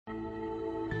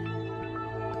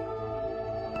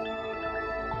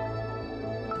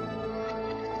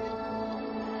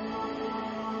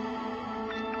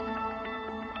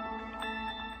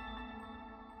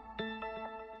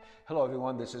Hello,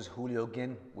 everyone. This is Julio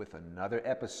again with another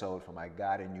episode for my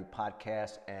God and You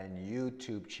podcast and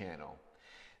YouTube channel.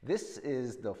 This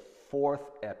is the fourth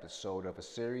episode of a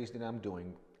series that I'm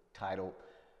doing titled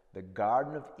The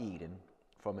Garden of Eden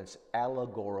from its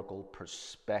allegorical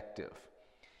perspective.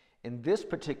 In this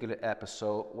particular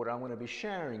episode, what I'm going to be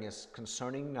sharing is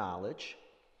concerning knowledge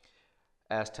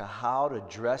as to how to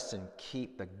dress and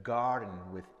keep the garden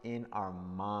within our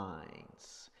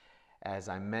minds. As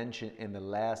I mentioned in the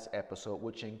last episode,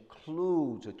 which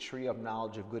includes a tree of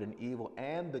knowledge of good and evil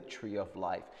and the tree of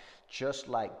life, just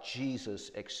like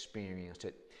Jesus experienced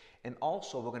it. And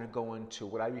also we're going to go into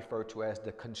what I refer to as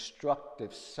the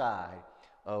constructive side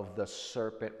of the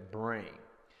serpent brain.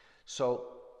 So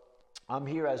I'm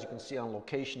here, as you can see, on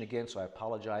location again, so I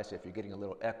apologize if you're getting a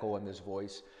little echo in this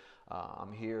voice.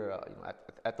 I'm here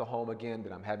at the home again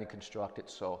that I'm having constructed,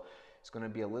 so it's going to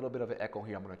be a little bit of an echo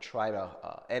here. I'm going to try to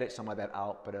edit some of that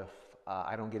out, but if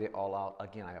I don't get it all out,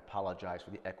 again, I apologize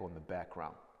for the echo in the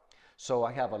background. So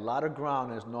I have a lot of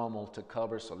ground as normal to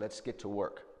cover, so let's get to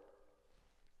work.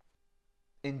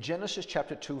 In Genesis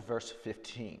chapter 2, verse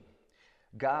 15,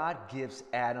 God gives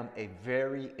Adam a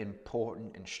very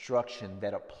important instruction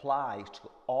that applies to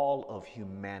all of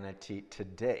humanity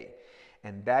today.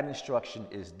 And that instruction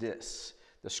is this.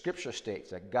 The scripture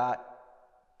states that God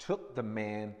took the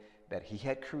man that he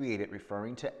had created,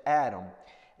 referring to Adam,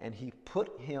 and he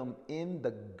put him in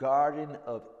the Garden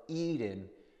of Eden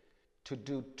to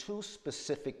do two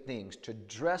specific things, to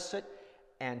dress it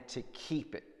and to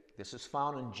keep it. This is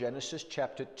found in Genesis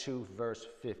chapter 2, verse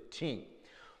 15.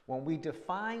 When we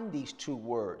define these two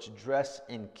words, dress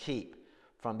and keep,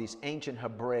 from this ancient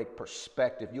Hebraic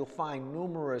perspective, you'll find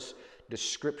numerous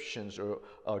descriptions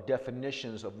or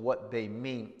definitions of what they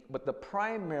mean. But the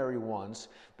primary ones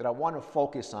that I want to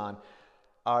focus on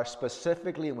are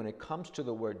specifically when it comes to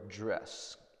the word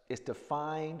dress. It's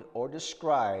defined or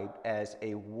described as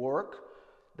a work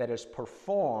that is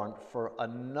performed for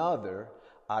another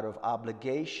out of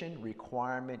obligation,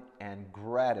 requirement, and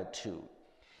gratitude.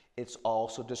 It's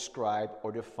also described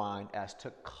or defined as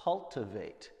to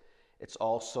cultivate. It's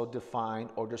also defined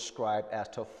or described as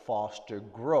to foster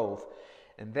growth.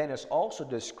 And then it's also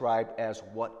described as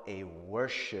what a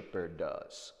worshiper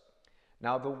does.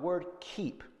 Now, the word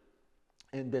keep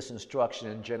in this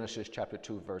instruction in Genesis chapter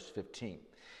 2, verse 15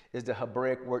 is the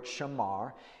Hebraic word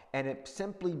shamar, and it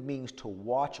simply means to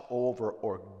watch over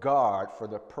or guard for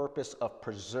the purpose of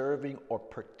preserving or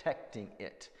protecting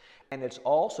it. And it's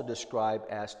also described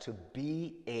as to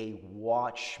be a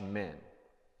watchman.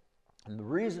 And the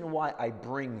reason why I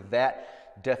bring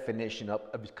that definition up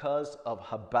is because of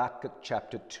Habakkuk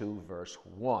chapter 2, verse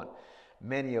 1.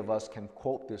 Many of us can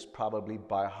quote this probably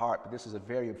by heart, but this is a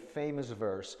very famous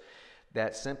verse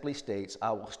that simply states,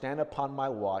 I will stand upon my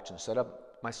watch and set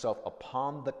up myself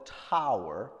upon the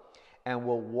tower and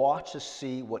will watch to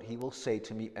see what he will say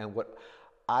to me and what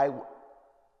I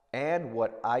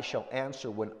shall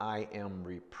answer when I am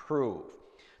reproved.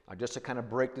 Now, just to kind of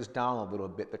break this down a little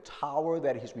bit, the tower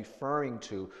that he's referring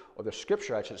to, or the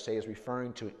scripture I should say is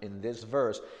referring to in this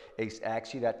verse, is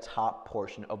actually that top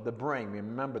portion of the brain.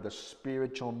 Remember the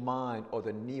spiritual mind or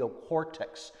the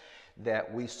neocortex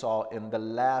that we saw in the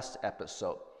last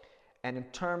episode. And in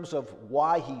terms of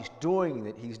why he's doing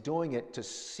it to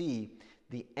see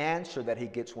the answer that he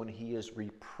gets when he is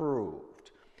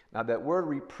reproved. Now, that word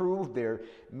reproved there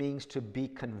means to be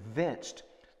convinced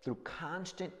through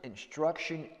constant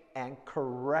instruction and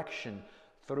correction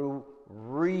through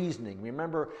reasoning.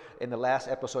 Remember in the last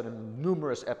episode and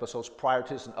numerous episodes prior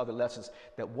to this and other lessons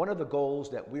that one of the goals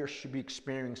that we should be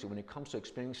experiencing when it comes to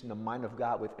experiencing the mind of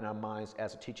God within our minds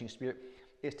as a teaching spirit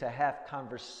is to have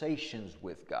conversations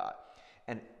with God.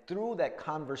 And through that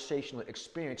conversational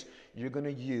experience, you're going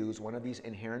to use one of these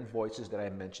inherent voices that I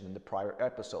mentioned in the prior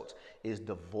episodes, is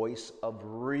the voice of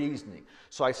reasoning.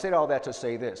 So I said all that to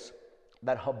say this,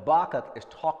 that Habakkuk is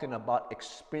talking about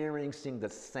experiencing the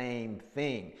same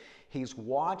thing. He's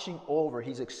watching over,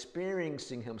 he's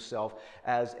experiencing himself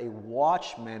as a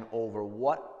watchman over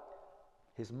what?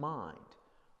 His mind.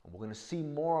 And we're going to see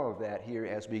more of that here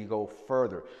as we go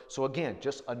further. So again,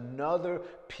 just another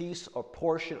piece or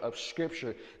portion of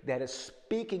scripture that is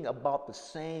speaking about the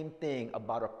same thing,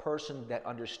 about a person that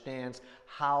understands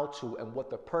how to and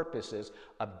what the purpose is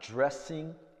of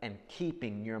dressing and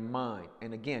keeping your mind.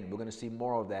 And again, we're going to see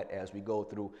more of that as we go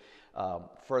through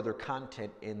further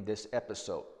content in this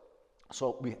episode.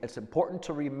 So it's important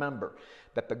to remember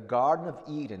that the Garden of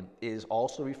Eden is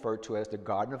also referred to as the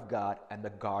Garden of God and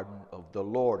the Garden of the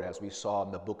Lord, as we saw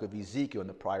in the book of Ezekiel in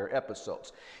the prior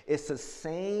episodes. It's the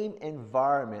same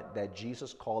environment that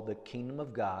Jesus called the kingdom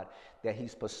of God that he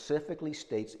specifically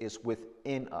states is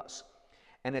within us.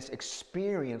 And it's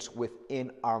experienced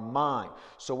within our mind.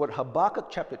 So what Habakkuk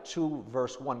chapter 2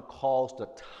 verse 1 calls the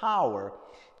tower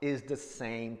is the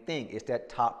same thing. It's that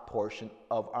top portion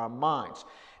of our minds.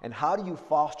 And how do you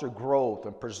foster growth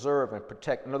and preserve and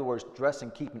protect? In other words, dress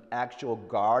and keep an actual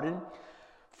garden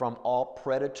from all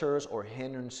predators or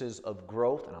hindrances of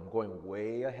growth. And I'm going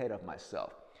way ahead of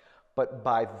myself. But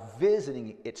by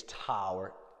visiting its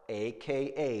tower,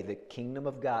 aka the kingdom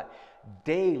of God,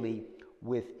 daily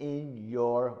within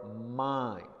your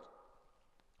mind.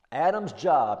 Adam's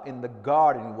job in the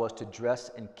garden was to dress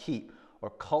and keep,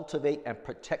 or cultivate and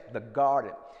protect the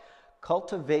garden.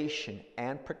 Cultivation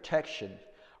and protection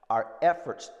are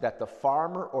efforts that the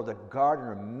farmer or the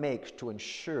gardener makes to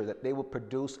ensure that they will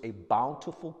produce a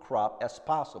bountiful crop as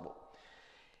possible.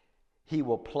 He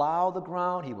will plow the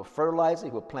ground, he will fertilize it,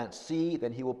 he will plant seed,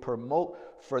 then he will promote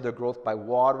further growth by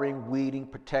watering, weeding,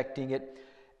 protecting it,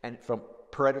 and from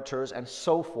predators and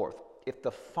so forth. If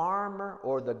the farmer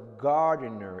or the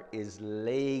gardener is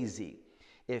lazy,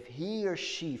 if he or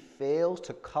she fails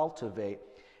to cultivate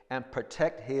and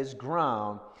protect his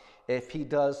ground, if he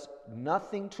does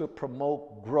nothing to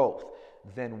promote growth,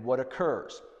 then what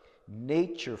occurs?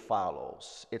 Nature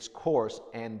follows its course,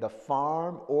 and the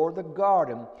farm or the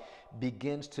garden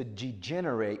begins to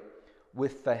degenerate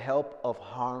with the help of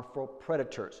harmful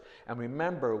predators. And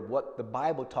remember, what the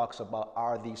Bible talks about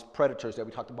are these predators that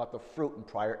we talked about the fruit in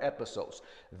prior episodes.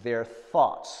 Their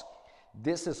thoughts.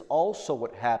 This is also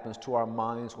what happens to our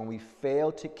minds when we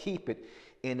fail to keep it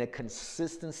in a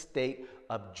consistent state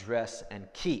of dress and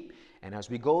keep. And as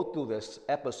we go through this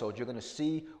episode, you're going to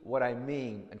see what I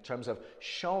mean in terms of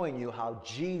showing you how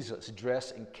Jesus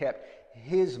dressed and kept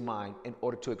his mind in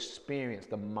order to experience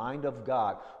the mind of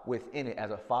God within it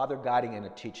as a father guiding and a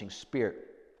teaching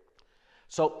spirit.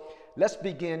 So let's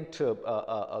begin to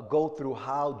go through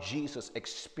how Jesus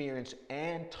experienced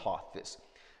and taught this.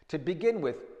 To begin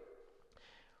with,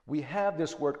 we have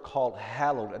this word called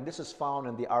hallowed, and this is found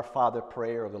in the Our Father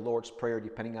prayer or the Lord's Prayer,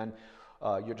 depending on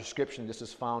your description. This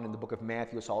is found in the book of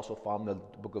Matthew. It's also found in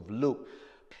the book of Luke.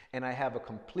 And I have a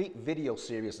complete video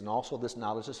series, and also this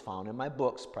knowledge is found in my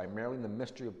books, primarily in the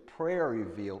Mystery of Prayer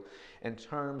Revealed, in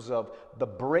terms of the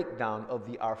breakdown of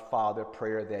the Our Father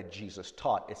prayer that Jesus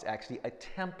taught. It's actually a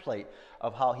template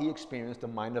of how he experienced the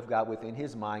mind of God within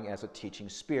his mind as a teaching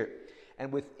spirit.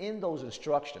 And within those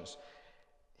instructions,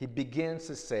 he begins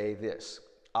to say this: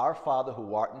 Our Father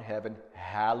who art in heaven,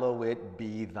 hallowed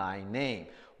be thy name.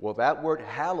 Well, that word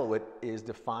hallowed is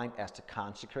defined as to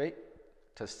consecrate,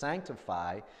 to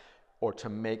sanctify, or to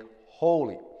make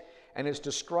holy. And it's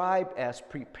described as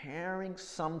preparing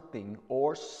something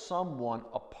or someone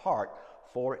apart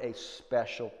for a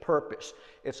special purpose.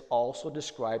 It's also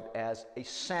described as a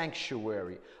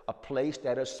sanctuary, a place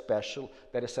that is special,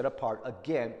 that is set apart,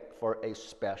 again, for a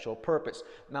special purpose.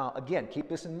 Now, again, keep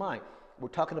this in mind. We're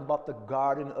talking about the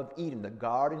Garden of Eden. The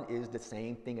garden is the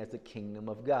same thing as the kingdom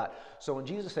of God. So when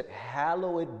Jesus said,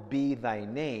 hallowed be thy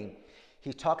name,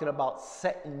 he's talking about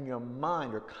setting your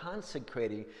mind or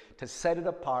consecrating to set it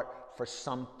apart for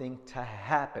something to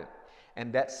happen.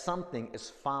 And that something is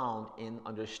found in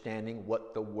understanding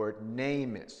what the word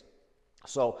name is.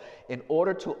 So in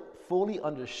order to fully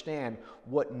understand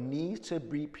what needs to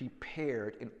be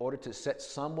prepared in order to set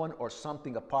someone or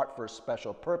something apart for a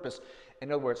special purpose,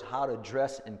 in other words, how to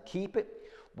dress and keep it,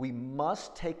 we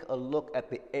must take a look at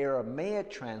the Aramaic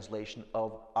translation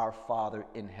of Our Father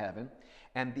in heaven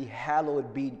and the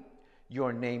hallowed be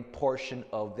your name portion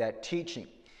of that teaching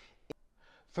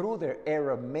through their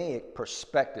Aramaic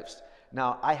perspectives.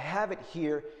 Now, I have it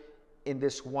here in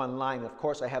this one line. Of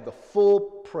course, I have the full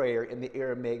prayer in the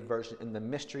Aramaic version in the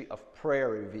Mystery of Prayer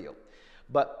Revealed.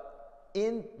 But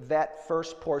in that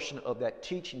first portion of that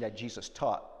teaching that Jesus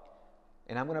taught,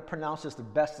 and I'm going to pronounce this the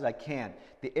best that I can,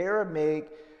 the Aramaic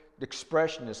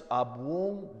expression is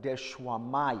Abum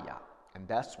Deshwamaya, and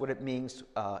that's what it means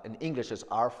in English is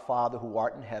Our Father who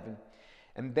art in heaven.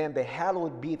 And then the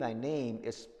hallowed be thy name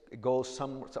it goes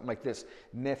something like this,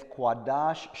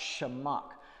 Nefquadash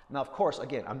Shemak. Now, of course,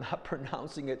 again, I'm not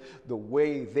pronouncing it the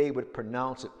way they would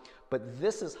pronounce it, but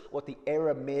this is what the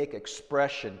Aramaic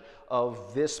expression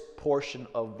of this portion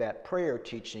of that prayer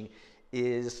teaching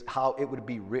is, how it would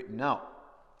be written out.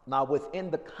 Now,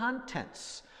 within the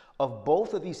contents of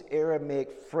both of these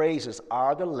Aramaic phrases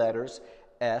are the letters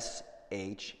S,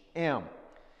 H, M.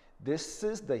 This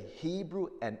is the Hebrew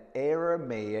and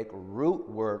Aramaic root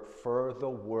word for the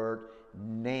word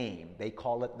name. They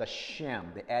call it the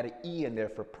Shem. They add an E in there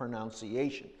for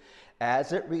pronunciation,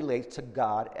 as it relates to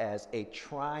God as a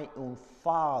triune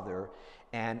Father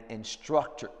and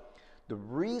instructor. The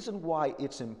reason why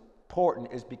it's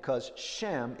important is because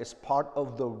Shem is part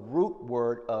of the root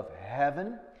word of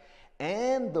heaven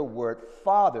and the word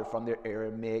Father from their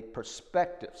Aramaic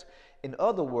perspectives. In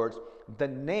other words, the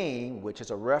name, which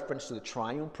is a reference to the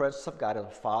triune presence of God as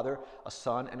a Father, a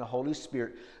Son, and a Holy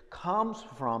Spirit, comes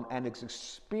from and is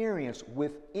experienced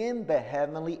within the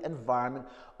heavenly environment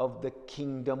of the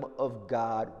kingdom of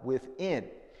God within.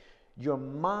 Your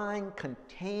mind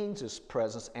contains this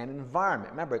presence and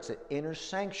environment. Remember, it's an inner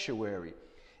sanctuary.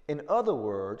 In other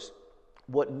words,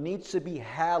 what needs to be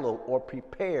hallowed or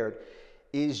prepared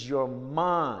is your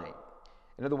mind.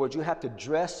 In other words, you have to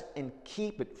dress and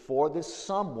keep it for this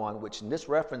someone, which in this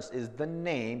reference is the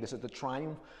name. This is the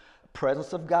triune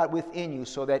presence of God within you,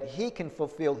 so that he can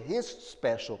fulfill his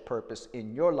special purpose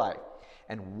in your life.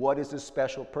 And what is his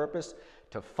special purpose?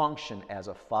 To function as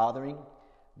a fathering,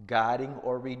 guiding,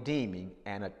 or redeeming,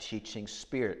 and a teaching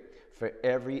spirit for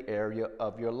every area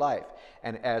of your life.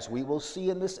 And as we will see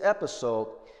in this episode,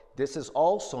 this is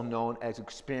also known as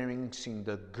experiencing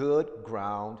the good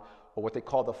ground, or what they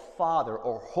call the Father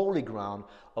or holy ground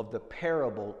of the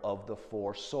parable of the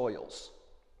four soils.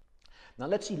 Now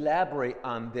let's elaborate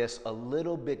on this a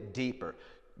little bit deeper.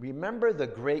 Remember the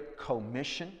Great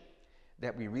Commission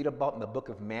that we read about in the book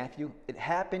of Matthew? It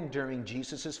happened during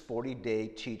Jesus' 40-day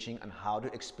teaching on how to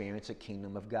experience the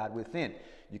kingdom of God within.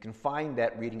 You can find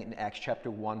that reading in Acts chapter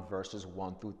 1, verses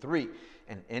 1 through 3.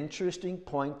 An interesting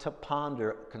point to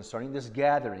ponder concerning this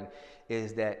gathering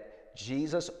is that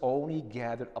Jesus only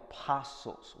gathered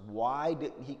apostles. Why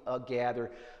didn't he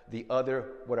gather the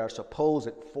other, what are supposed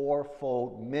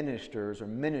fourfold ministers or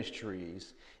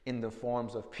ministries in the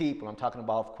forms of people? I'm talking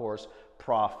about, of course,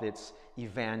 prophets,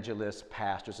 evangelists,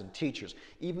 pastors, and teachers.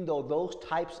 Even though those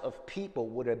types of people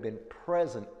would have been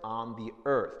present on the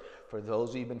earth. For those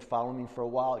of you who've been following me for a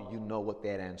while, you know what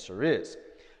that answer is.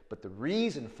 But the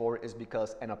reason for it is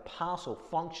because an apostle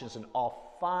functions in all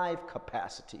 5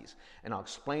 capacities. And I'll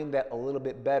explain that a little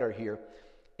bit better here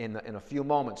in a few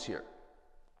moments here.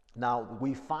 Now,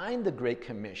 we find the Great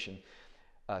Commission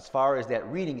as far as that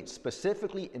reading it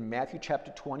specifically in Matthew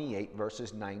chapter 28,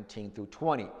 verses 19 through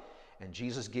 20. And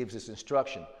Jesus gives this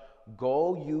instruction: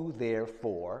 "Go you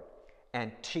therefore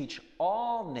and teach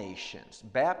all nations,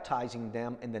 baptizing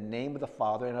them in the name of the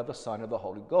Father and of the Son and of the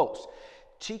Holy Ghost,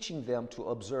 teaching them to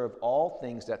observe all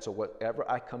things that so whatever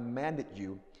I commanded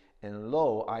you, and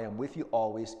lo, I am with you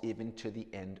always, even to the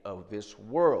end of this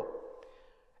world."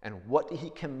 And what did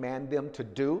he command them to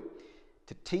do?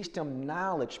 To teach them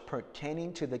knowledge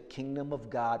pertaining to the kingdom of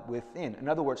God within. In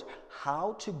other words,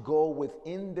 how to go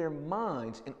within their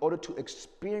minds in order to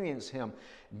experience him,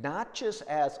 not just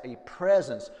as a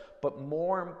presence, but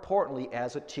more importantly,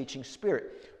 as a teaching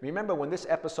spirit. Remember when this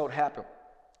episode happened,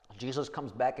 Jesus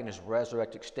comes back in his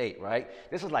resurrected state, right?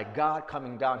 This is like God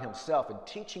coming down himself and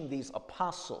teaching these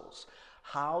apostles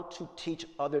how to teach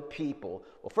other people.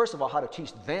 Well, first of all, how to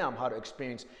teach them how to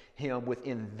experience him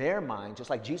within their mind, just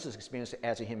like Jesus experienced it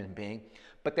as a human being,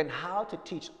 but then how to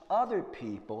teach other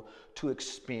people to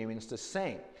experience the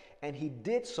same. And he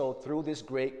did so through this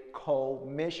great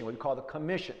co-mission, what we call the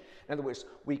commission. In other words,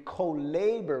 we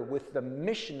co-labor with the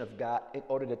mission of God in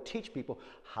order to teach people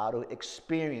how to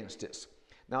experience this.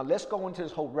 Now, let's go into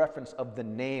this whole reference of the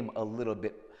name a little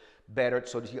bit better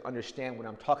so that you understand when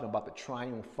I'm talking about the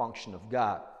triune function of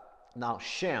God. Now,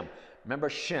 Shem. Remember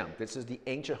Shem. This is the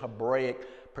ancient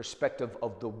Hebraic perspective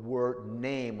of the word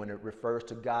name when it refers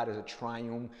to God as a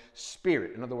triune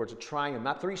spirit. In other words, a triune,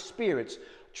 not 3 spirits,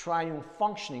 triune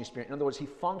functioning spirit. In other words, he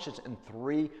functions in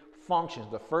 3 functions.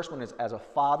 The first one is as a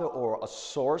father or a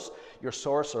source, your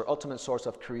source or ultimate source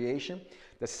of creation.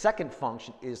 The second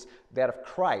function is that of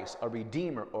Christ, a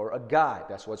redeemer or a guide.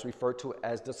 That's what's referred to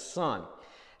as the Son.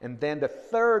 And then the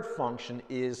third function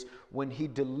is when he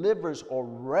delivers or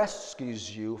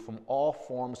rescues you from all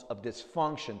forms of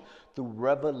dysfunction through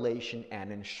revelation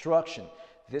and instruction.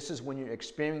 This is when you're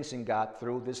experiencing God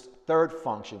through this third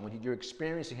function, when you're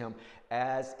experiencing him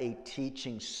as a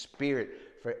teaching spirit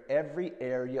for every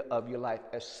area of your life,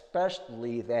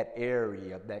 especially that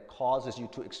area that causes you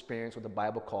to experience what the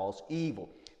Bible calls evil,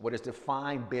 what is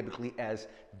defined biblically as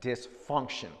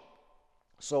dysfunction.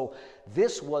 So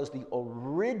this was the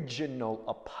original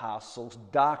apostles'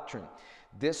 doctrine.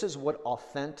 This is what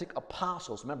authentic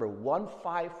apostles, remember, 1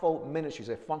 fivefold ministry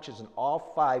that functions in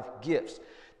all 5 gifts.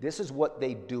 This is what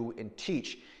they do and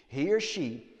teach. He or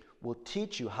she will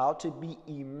teach you how to be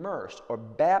immersed or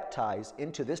baptized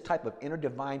into this type of inner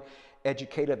divine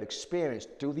educative experience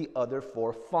through the other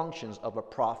four functions of a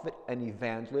prophet, an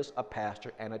evangelist, a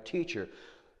pastor, and a teacher,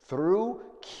 through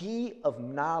key of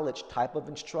knowledge type of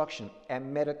instruction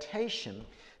and meditation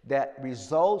that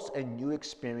results in you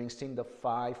experiencing the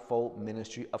fivefold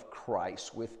ministry of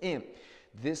Christ within.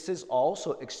 This is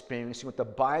also experiencing what the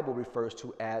Bible refers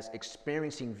to as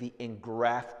experiencing the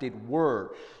engrafted word.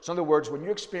 So in other words, when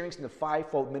you're experiencing the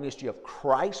fivefold ministry of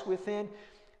Christ within,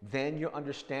 then you're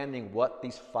understanding what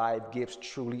these five gifts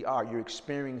truly are. You're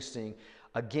experiencing,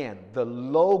 again, the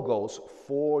logos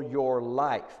for your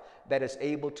life that is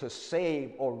able to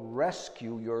save or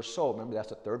rescue your soul. Remember, that's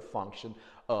the third function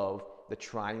of the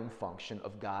triune function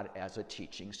of God as a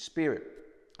teaching spirit.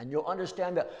 And you'll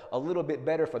understand that a little bit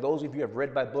better. For those of you who have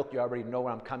read my book, you already know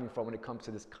where I'm coming from when it comes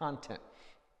to this content.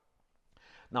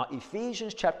 Now,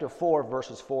 Ephesians chapter 4,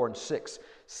 verses 4 and 6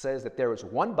 says that there is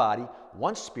one body,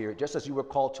 one spirit, just as you were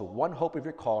called to one hope of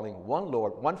your calling, one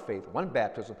Lord, one faith, one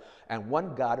baptism, and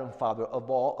one God and Father of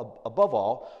all, above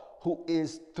all, who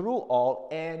is through all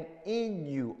and in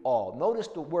you all. Notice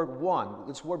the word one.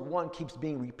 This word one keeps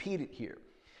being repeated here.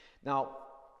 Now,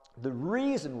 the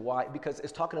reason why, because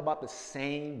it's talking about the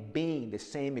same being, the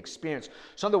same experience.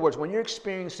 So in other words, when you're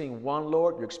experiencing one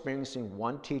Lord, you're experiencing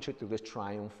one teacher through this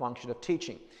triune function of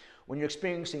teaching. When you're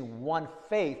experiencing one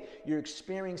faith, you're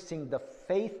experiencing the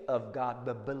faith of God,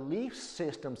 the belief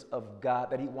systems of God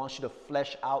that He wants you to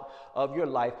flesh out of your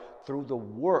life through the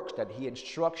works that He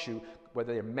instructs you,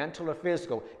 whether they're mental or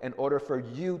physical, in order for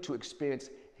you to experience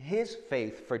His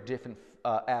faith for different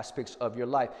aspects of your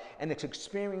life. And it's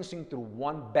experiencing through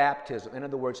one baptism. In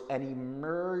other words, an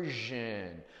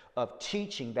immersion of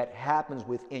teaching that happens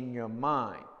within your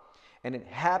mind. And it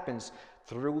happens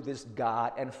through this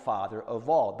God and Father of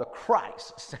all, the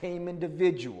Christ, same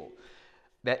individual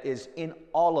that is in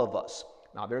all of us.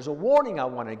 Now, there's a warning I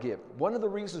want to give. One of the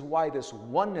reasons why this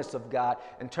oneness of God,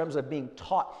 in terms of being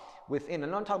taught within, and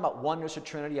I'm not talking about oneness or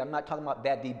Trinity, I'm not talking about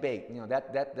that debate. You know,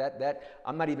 that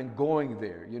I'm not even going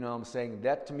there. You know what I'm saying?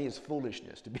 That to me is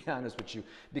foolishness, to be honest with you,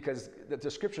 because the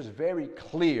scripture is very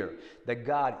clear that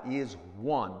God is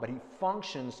one, but He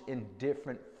functions in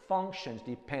different functions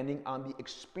depending on the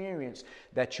experience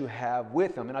that you have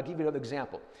with Him. And I'll give you another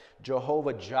example.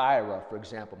 Jehovah Jireh, for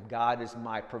example, God is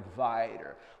my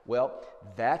provider. Well,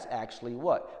 that's actually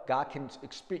what? God can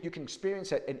experience, you can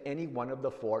experience it in any one of the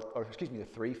the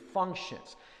three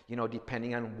functions, you know,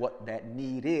 depending on what that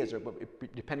need is, or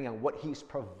depending on what He's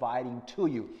providing to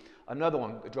you. Another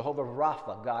one, Jehovah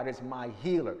Rapha, God is my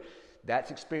healer.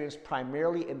 That's experienced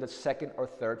primarily in the second or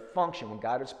third function. When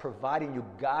God is providing you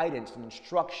guidance and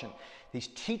instruction, He's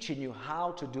teaching you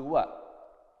how to do what?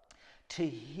 To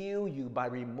heal you by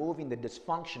removing the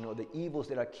dysfunction or the evils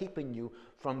that are keeping you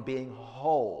from being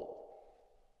whole.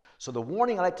 So the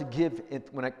warning I like to give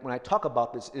when I talk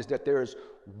about this is that there is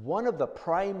one of the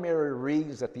primary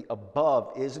reasons that the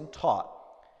above isn't taught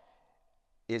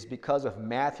is because of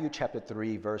Matthew chapter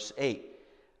 3, verse 8.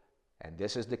 And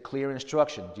this is the clear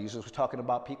instruction. Jesus was talking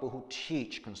about people who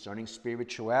teach concerning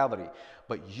spirituality.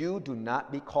 But you do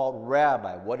not be called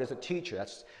rabbi. What is a teacher?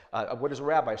 What is a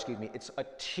rabbi? It's a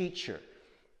teacher.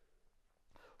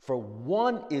 For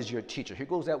one is your teacher. Here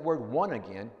goes that word one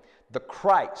again. The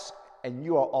Christ. And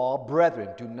you are all brethren.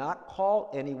 Do not call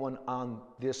anyone on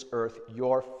this earth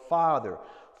your father.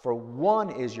 For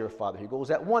one is your Father. Here goes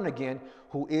that one again,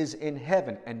 who is in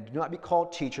heaven. And do not be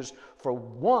called teachers, for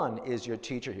one is your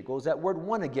teacher. Here goes that word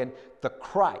one again, the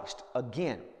Christ.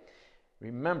 Again,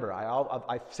 remember,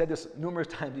 I've said this numerous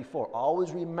times before. Always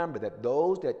remember that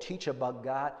those that teach about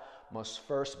God must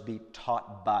first be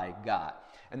taught by God.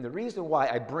 And the reason why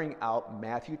I bring out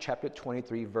Matthew chapter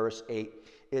 23, verse 8,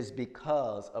 is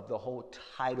because of the whole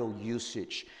title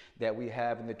usage that we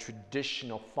have in the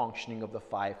traditional functioning of the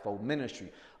fivefold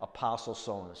ministry. Apostle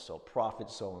so-and-so,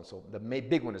 prophet so-and-so. The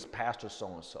big one is pastor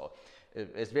so-and-so.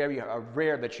 It's very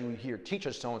rare that you hear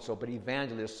teacher so-and-so, but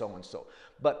evangelist so-and-so.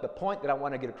 But the point that I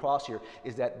want to get across here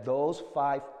is that those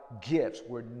five gifts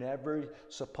were never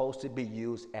supposed to be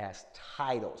used as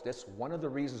titles. That's one of the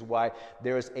reasons why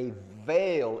there is a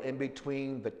veil in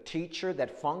between the teacher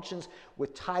that functions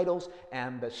with titles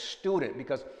and the student,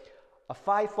 because a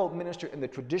fivefold minister in the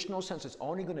traditional sense is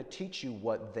only going to teach you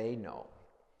what they know.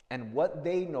 And what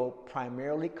they know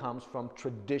primarily comes from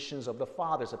traditions of the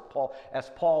fathers,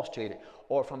 as Paul stated,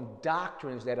 or from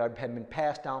doctrines that have been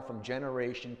passed down from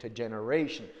generation to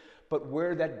generation. But where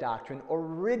did that doctrine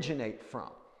originate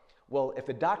from? Well, if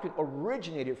the doctrine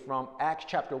originated from Acts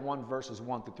chapter 1, verses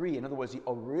 1 to 3, in other words, the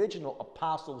original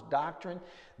apostles' doctrine,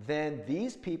 then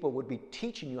these people would be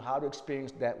teaching you how to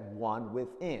experience that one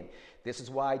within. This is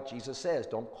why Jesus says,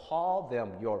 don't call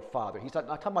them your father. He's not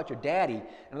talking about your daddy.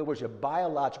 In other words, your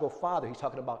biological father. He's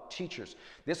talking about teachers.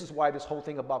 This is why this whole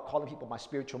thing about calling people my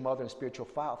spiritual mother and spiritual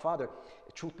father,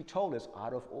 truth be told, is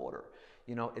out of order.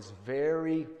 You know, it's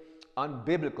very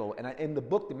unbiblical. And in the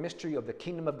book, The Mystery of the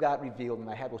Kingdom of God Revealed, and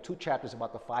I have those 2 chapters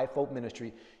about the fivefold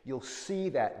ministry, you'll see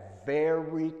that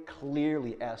very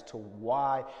clearly as to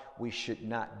why we should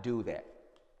not do that.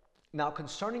 Now,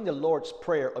 concerning the Lord's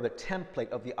Prayer, or the template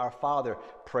of the Our Father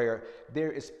prayer,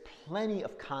 there is plenty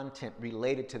of content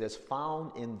related to this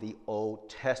found in the Old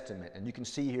Testament. And you can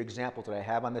see here examples that I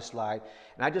have on this slide.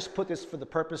 And I just put this for the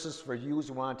purposes for you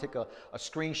who want to take a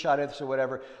screenshot of this or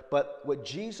whatever. But what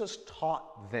Jesus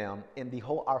taught them in the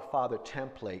whole Our Father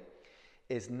template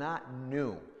is not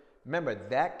new. Remember,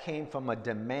 that came from a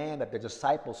demand that the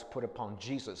disciples put upon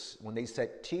Jesus when they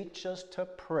said, teach us to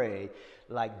pray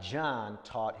like John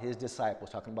taught his disciples,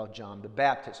 talking about John the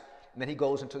Baptist. And then he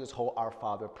goes into this whole Our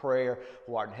Father prayer,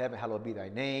 who art in heaven, hallowed be thy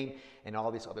name, and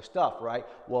all this other stuff, right?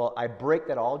 Well, I break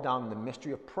that all down in the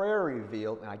Mystery of Prayer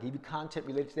Revealed, and I give you content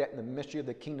related to that in the Mystery of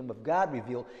the Kingdom of God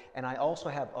Revealed, and I also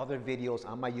have other videos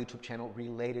on my YouTube channel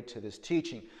related to this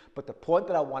teaching. But the point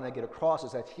that I want to get across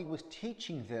is that he was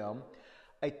teaching them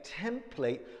a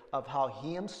template of how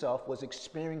he himself was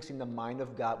experiencing the mind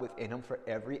of God within him for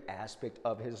every aspect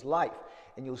of his life.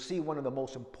 And you'll see one of the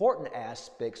most important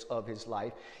aspects of his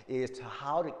life is to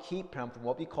how to keep him from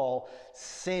what we call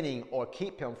sinning, or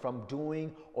keep him from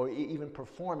doing or even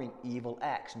performing evil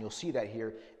acts. And you'll see that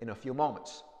here in a few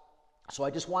moments. So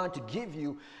I just wanted to give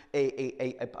you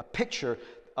a picture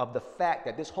of the fact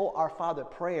that this whole Our Father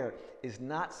prayer is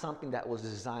not something that was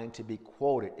designed to be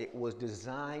quoted. It was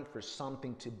designed for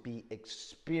something to be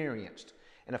experienced.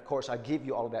 And of course, I give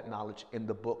you all of that knowledge in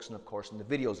the books and of course in the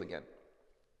videos again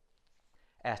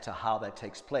as to how that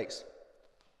takes place.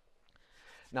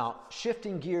 Now,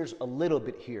 shifting gears a little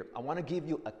bit here, I want to give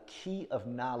you a key of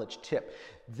knowledge tip.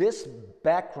 This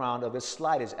background of this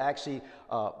slide is actually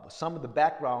some of the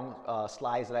background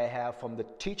slides that I have from the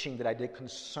teaching that I did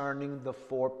concerning the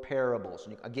 4 parables.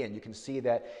 And again, you can see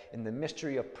that in the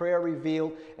Mystery of Prayer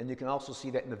Revealed, and you can also see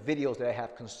that in the videos that I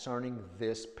have concerning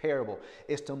this parable.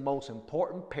 It's the most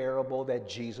important parable that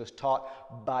Jesus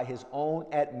taught by his own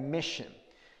admission.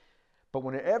 But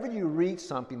whenever you read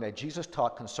something that Jesus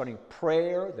taught concerning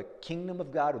prayer, the kingdom of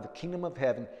God, or the kingdom of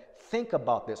heaven, think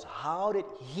about this. How did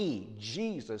he,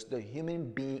 Jesus, the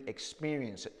human being,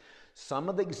 experience it? Some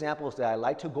of the examples that I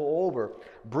like to go over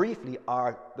briefly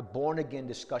are the born-again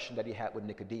discussion that he had with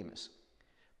Nicodemus.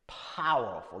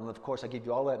 Powerful. And of course, I give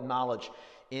you all that knowledge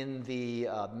in the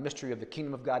Mystery of the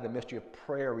Kingdom of God, the Mystery of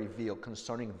Prayer Revealed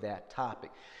concerning that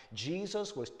topic.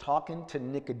 Jesus was talking to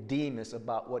Nicodemus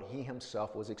about what he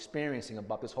himself was experiencing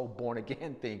about this whole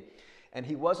born-again thing. And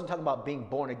he wasn't talking about being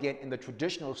born again in the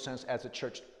traditional sense as the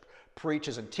church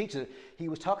preaches and teaches it. He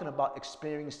was talking about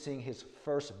experiencing his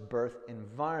first birth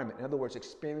environment. In other words,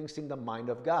 experiencing the mind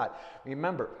of God.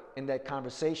 Remember, in that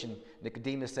conversation,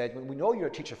 Nicodemus said, we know you're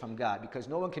a teacher from God because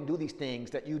no one can do these things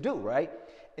that you do, right?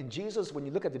 And Jesus, when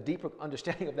you look at the deeper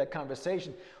understanding of that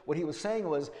conversation, what he was saying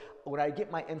was, when I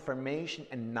get my information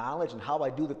and knowledge and how I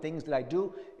do the things that I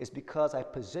do is because I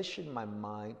position my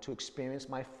mind to experience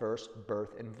my first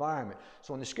birth environment.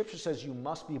 So when the scripture says you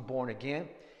must be born again,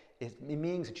 it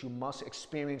means that you must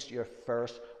experience your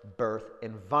first birth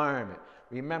environment.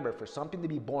 Remember, for something to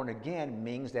be born again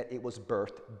means that it was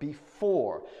birthed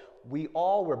before. We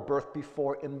all were birthed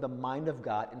before in the mind of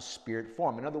God in spirit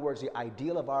form. In other words, the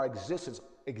ideal of our existence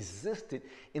existed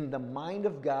in the mind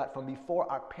of God from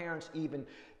before our parents even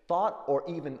thought or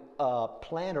even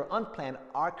planned or unplanned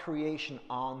our creation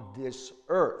on this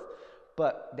earth.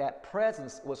 But that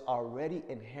presence was already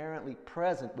inherently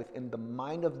present within the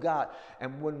mind of God.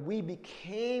 And when we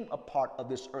became a part of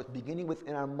this earth, beginning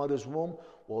within our mother's womb,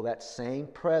 well, that same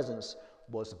presence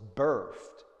was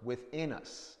birthed within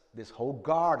us. This whole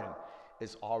garden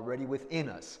is already within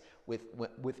us,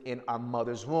 within our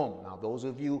mother's womb. Now, those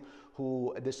of you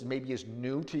who this maybe is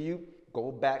new to you,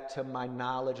 go back to my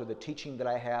knowledge or the teaching that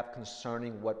I have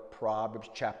concerning what Proverbs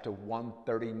chapter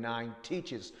 139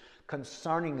 teaches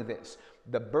concerning this.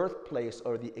 The birthplace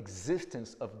or the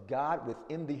existence of God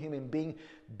within the human being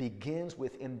begins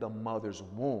within the mother's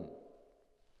womb.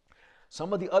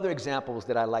 Some of the other examples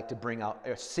that I like to bring out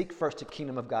are seek first the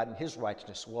kingdom of God and his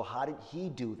righteousness. Well, how did he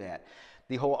do that?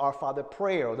 The whole Our Father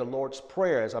prayer or the Lord's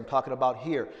Prayer, as I'm talking about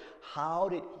here. How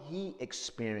did he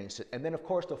experience it? And then, of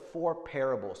course, the 4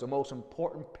 parables, the most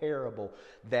important parable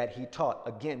that he taught,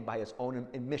 again, by his own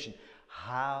admission.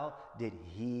 How did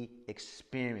he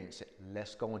experience it?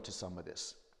 Let's go into some of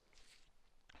this.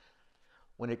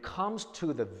 When it comes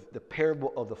to the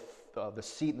parable of the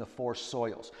seed and the 4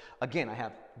 soils, again, I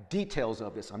have details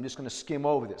of this. I'm just going to skim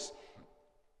over this.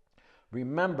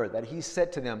 Remember that he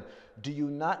said to them, do you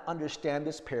not understand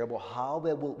this parable? How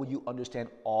then will you understand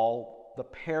all the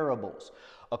parables?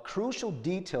 A crucial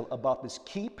detail about this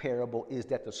key parable is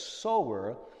that the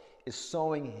sower is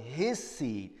sowing his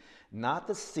seed, not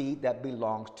the seed that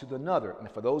belongs to another. And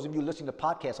for those of you listening to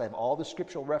podcasts, I have all the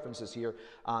scriptural references here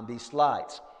on these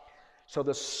slides. So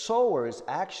the sower is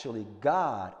actually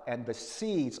God, and the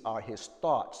seeds are his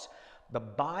thoughts. The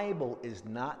Bible is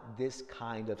not this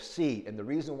kind of seed. And the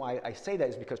reason why I say that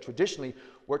is because traditionally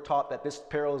we're taught that this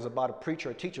parable is about a preacher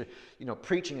or teacher,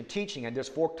 preaching and teaching, and there's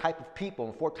 4 types of people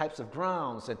and 4 types of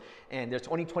grounds, and there's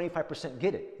only 25%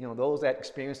 get it. Those that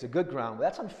experience the good ground. Well,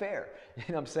 that's unfair.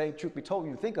 I'm saying, truth be told,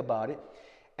 you think about it.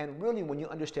 And really, when you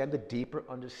understand the deeper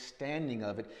understanding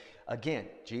of it, again,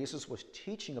 Jesus was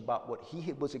teaching about what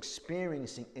he was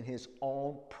experiencing in his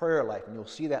own prayer life. And you'll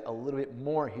see that a little bit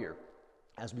more here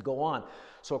as we go on.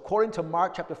 So according to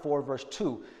Mark chapter 4, verse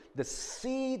 2, the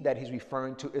seed that he's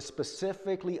referring to is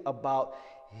specifically about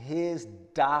his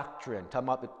doctrine, talking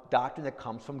about the doctrine that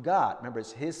comes from God. Remember,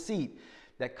 it's his seed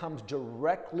that comes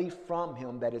directly from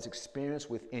him that is experienced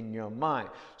within your mind.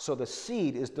 So the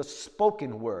seed is the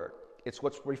spoken word. It's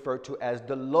what's referred to as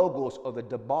the logos or the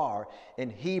debar in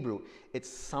Hebrew. It's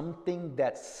something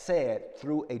that's said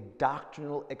through a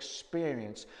doctrinal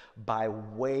experience by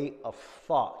way of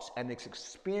thoughts. And it's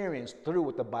experienced through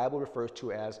what the Bible refers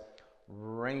to as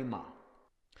rhema.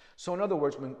 So in other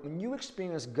words, when you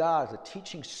experience God as a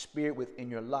teaching spirit within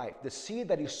your life, the seed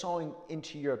that he's sowing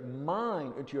into your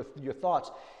mind, into your thoughts,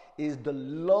 is the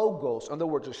logos. In other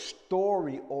words, a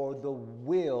story or the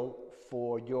will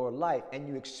for your life, and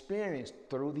you experience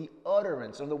through the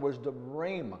utterance. In other words, the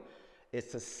rhema.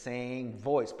 It's the same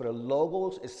voice, but a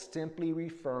logos is simply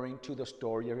referring to the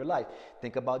story of your life.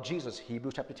 Think about Jesus,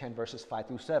 Hebrews chapter 10, verses 5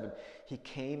 through 7. He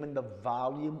came in the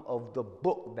volume of the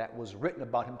book that was written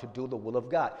about him to do the will of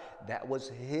God. That was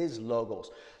his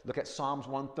logos. Look at Psalms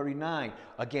 139,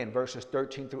 again, verses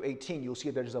 13 through 18. You'll see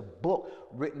there's a book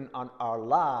written on our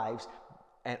lives,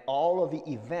 and all of the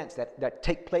events that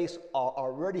take place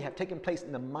already have taken place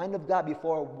in the mind of God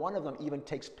before one of them even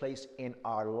takes place in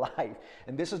our life.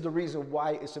 And this is the reason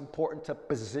why it's important to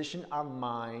position our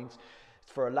minds,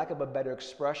 for lack of a better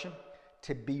expression,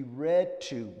 to be read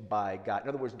to by God. In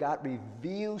other words, God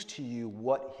reveals to you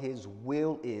what his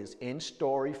will is in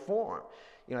story form.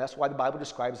 That's why the Bible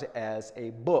describes it as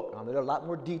a book. Now, there are a lot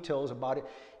more details about it.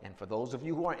 And for those of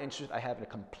you who are interested, I have a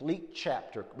complete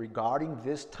chapter regarding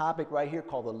this topic right here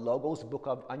called the Logos Book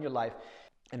on Your Life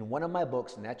in one of my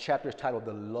books. And that chapter is titled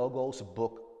The Logos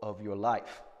Book of Your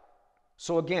Life.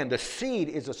 So again, the seed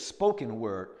is a spoken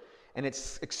word, and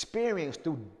it's experienced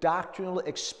through doctrinal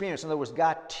experience. In other words,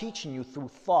 God teaching you through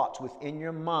thoughts within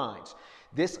your minds.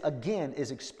 This, again,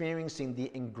 is experiencing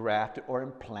the engrafted or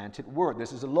implanted word.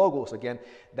 This is the logos, again,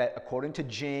 that according to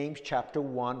James chapter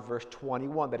 1, verse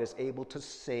 21, that is able to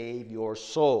save your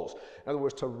souls. In other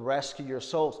words, to rescue your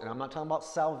souls. And I'm not talking about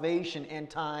salvation, end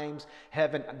times,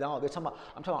 heaven. No, I'm talking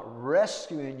about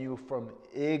rescuing you from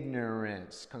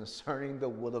ignorance concerning the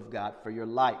will of God for your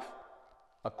life.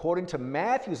 According to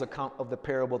Matthew's account of the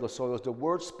parable of the soils, the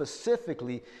word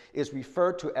specifically is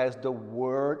referred to as the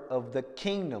word of the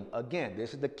kingdom. Again,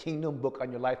 this is the kingdom book on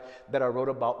your life that I wrote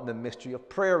about in the Mystery of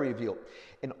Prayer Revealed.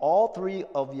 In all 3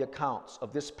 of the accounts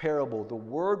of this parable, the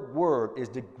word is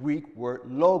the Greek word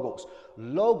logos.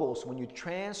 Logos, when you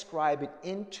transcribe it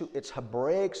into its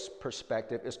Hebraic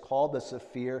perspective, is called the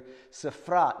Sefer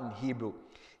Sephrat in Hebrew.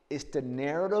 It's the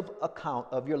narrative account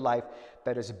of your life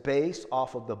that is based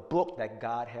off of the book that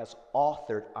God has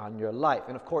authored on your life.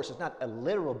 And of course, it's not a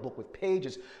literal book with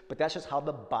pages, but that's just how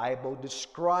the Bible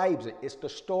describes it. It's the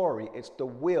story, it's the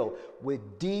will,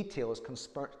 with details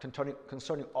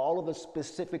concerning all of the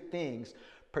specific things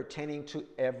pertaining to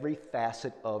every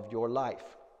facet of your life.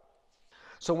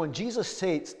 So when Jesus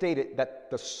stated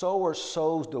that the sower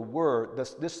sows the word,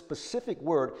 this specific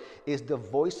word is the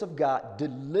voice of God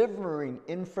delivering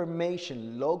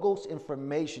information, logos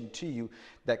information to you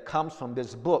that comes from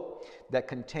this book that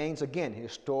contains, again,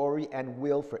 his story and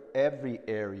will for every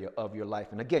area of your life.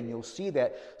 And again, you'll see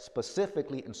that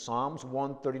specifically in Psalms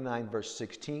 139, verse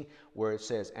 16, where it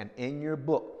says, "And in your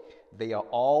book they are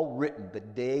all written, the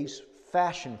days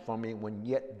fashioned for me when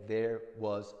yet there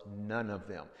was none of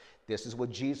them." This is what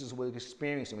Jesus was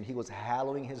experiencing when he was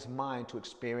hallowing his mind to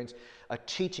experience a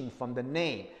teaching from the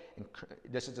name. And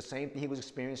this is the same thing he was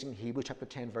experiencing in Hebrews chapter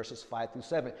 10, verses 5 through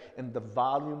 7. In the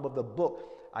volume of the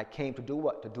book, I came to do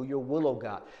what? To do your will, O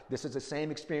God. This is the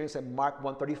same experience that Mark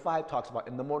 1:35 talks about.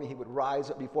 In the morning, he would rise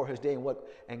up before his day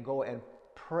and go and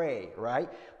pray, right?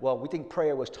 Well, we think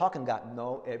prayer was talking God.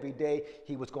 No, every day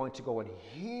he was going to go and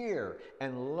hear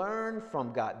and learn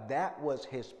from God. That was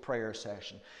his prayer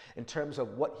session in terms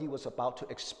of what he was about to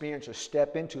experience or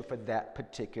step into for that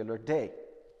particular day.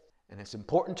 And it's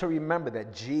important to remember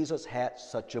that Jesus had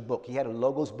such a book. He had a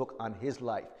Logos book on his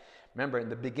life. Remember, in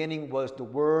the beginning was the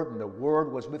Word, and the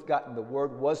Word was with God, and the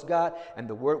Word was God, and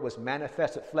the Word was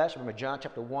manifested flesh. Remember John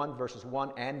chapter 1, verses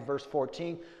 1 and verse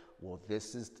 14. Well,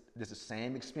 this is the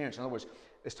same experience. In other words,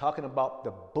 it's talking about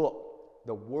the book.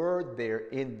 The word there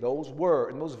in those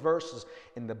verses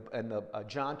in the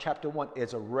John chapter 1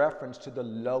 is a reference to the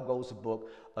Logos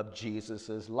book of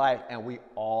Jesus's life, and we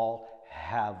all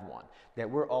have one that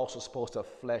we're also supposed to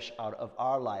flesh out of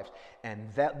our lives.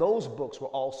 And that those books were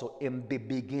also in the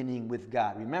beginning with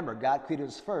God. Remember, God created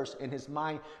us first in his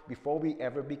mind before we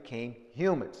ever became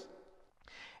humans.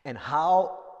 And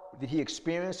how did he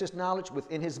experience this knowledge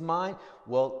within his mind?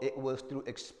 Well, it was through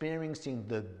experiencing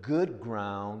the good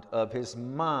ground of his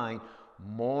mind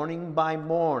morning by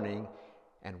morning.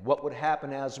 And what would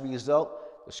happen as a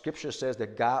result? The scripture says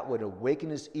that God would awaken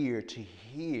his ear to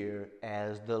hear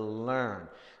as to learn.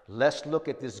 Let's look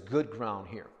at this good ground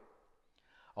here.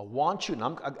 I want you, and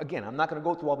I'm not going to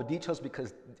go through all the details,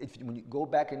 because when you go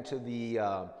back into the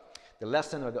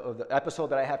lesson or the episode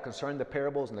that I have concerning the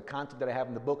parables and the content that I have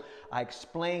in the book, I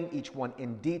explain each one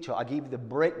in detail. I give you the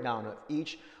breakdown of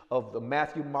each of the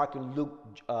Matthew, Mark, and Luke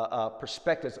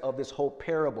perspectives of this whole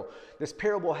parable. This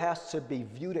parable has to be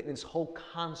viewed in its whole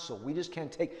counsel. We just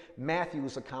can't take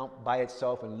Matthew's account by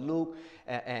itself and Luke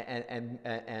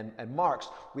and Mark's.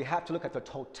 We have to look at the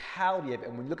totality of it.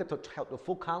 And when you look at the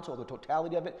full counsel, the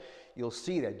totality of it, you'll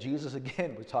see that Jesus,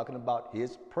 again, was talking about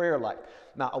his prayer life.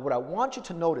 Now, what I want you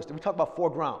to notice, we talk about 4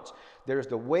 grounds. There's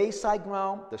the wayside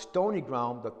ground, the stony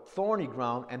ground, the thorny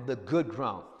ground, and the good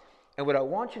ground. And what I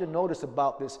want you to notice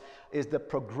about this is the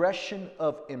progression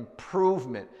of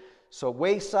improvement. So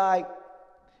wayside,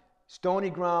 stony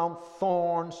ground,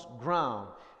 thorns, ground.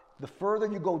 The further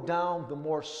you go down, the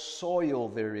more soil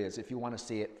there is, if you want to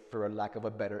see it for a lack of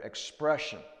a better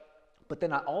expression. But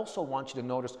then I also want you to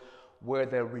notice where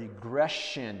the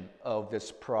regression of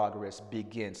this progress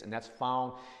begins. And that's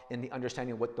found in the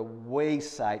understanding of what the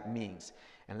wayside means.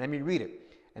 And let me read it.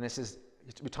 And it says,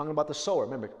 we're talking about the sower.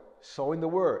 Remember, sowing the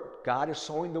word. God is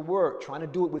sowing the word, trying to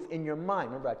do it within your mind.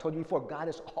 Remember, I told you before, God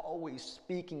is always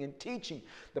speaking and teaching.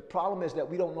 The problem is that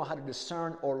we don't know how to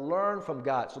discern or learn from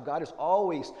God. So God is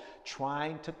always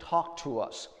trying to talk to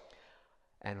us.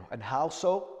 And how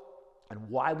so? And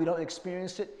why we don't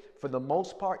experience it, for the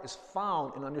most part, is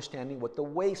found in understanding what the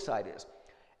wayside is.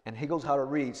 And here goes how it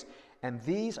reads. And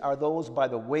these are those by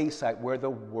the wayside where the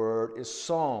word is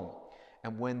sown.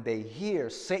 And when they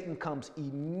hear, Satan comes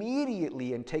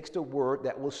immediately and takes the word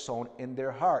that was sown in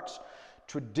their hearts.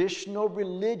 Traditional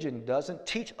religion doesn't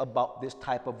teach about this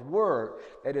type of word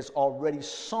that is already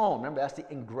sown. Remember, that's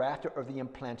the engrafted or the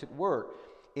implanted word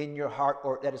in your heart,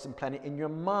 or that is implanted in your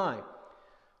mind.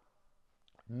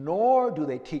 Nor do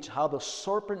they teach how the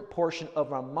serpent portion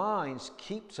of our minds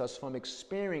keeps us from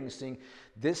experiencing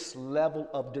this level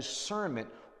of discernment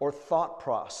or thought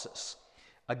process.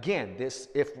 Again,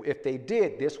 if they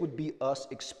did, this would be us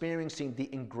experiencing the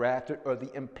engrafted or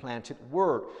the implanted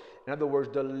word. In other words,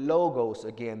 the Logos,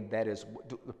 again, that is,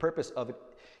 the purpose of it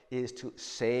is to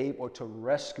save or to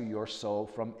rescue your soul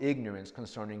from ignorance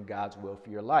concerning God's will for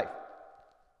your life.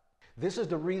 This is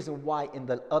the reason why in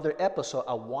the other episode,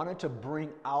 I wanted to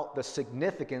bring out the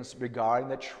significance regarding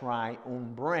the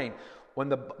triune brain. When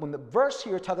the verse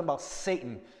here is talking about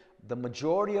Satan, the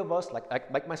majority of us,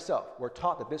 like myself, were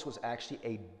taught that this was actually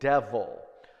a devil,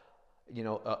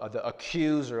 the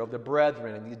accuser of the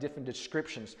brethren, and these different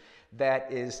descriptions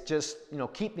that is just,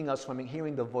 keeping us from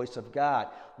hearing the voice of God.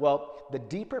 Well, the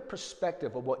deeper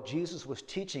perspective of what Jesus was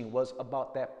teaching was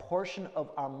about that portion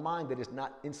of our mind that is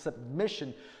not in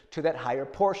submission to that higher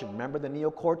portion. Remember the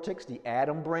neocortex, the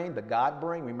Adam brain, the God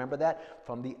brain? Remember that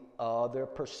from the other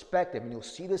perspective. And you'll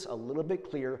see this a little bit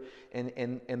clearer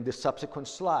in the subsequent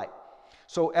slide.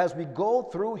 So as we go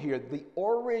through here, the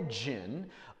origin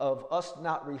of us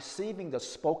not receiving the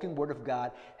spoken word of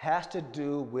God has to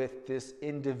do with this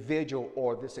individual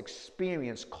or this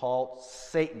experience called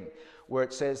Satan, where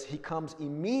it says he comes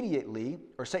immediately,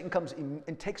 or Satan comes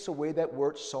and takes away that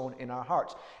word sown in our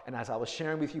hearts. And as I was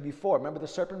sharing with you before, remember the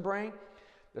serpent brain?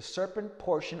 The serpent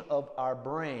portion of our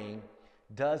brain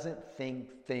doesn't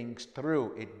think things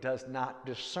through. It does not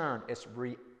discern. It's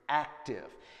reactive.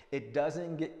 It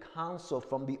doesn't get counsel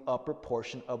from the upper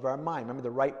portion of our mind. Remember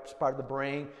the right part of the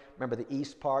brain? Remember the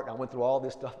east part? I went through all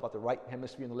this stuff about the right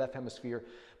hemisphere and the left hemisphere.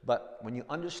 But when you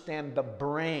understand the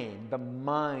brain, the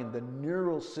mind, the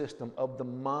neural system of the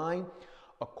mind,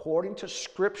 according to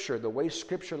Scripture, the way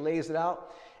Scripture lays it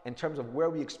out, in terms of where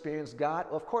we experience God,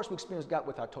 well, of course we experience God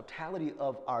with our totality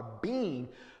of our being,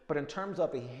 but in terms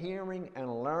of hearing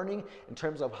and learning, in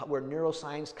terms of where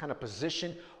neuroscience kind of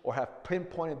position or have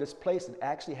pinpointed this place, it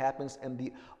actually happens in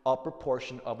the upper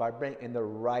portion of our brain, in the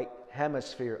right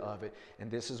hemisphere of it.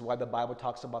 And this is why the Bible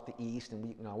talks about the east,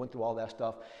 and I went through all that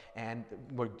stuff. And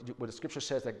where the Scripture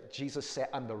says that Jesus sat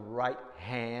on the right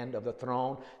hand of the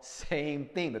throne, same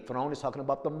thing. The throne is talking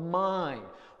about the mind.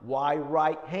 Why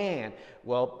right hand?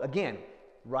 Well, again,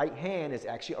 right hand is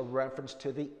actually a reference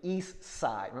to the east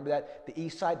side. Remember that? The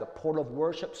east side, the portal of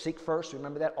worship, seek first.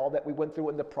 Remember that? All that we went through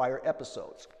in the prior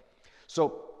episodes.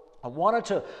 So I wanted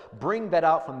to bring that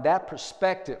out from that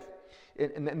perspective.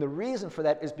 And the reason for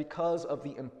that is because of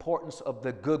the importance of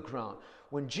the good ground.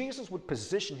 When Jesus would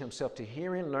position himself to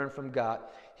hear and learn from God,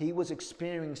 he was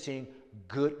experiencing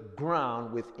good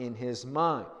ground within his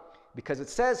mind. Because it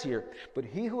says here, but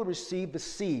he who received the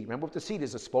seed, remember what the seed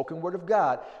is, the spoken word of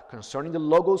God concerning the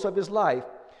logos of his life.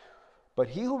 But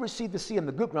he who received the seed in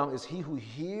the good ground is he who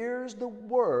hears the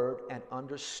word and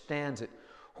understands it,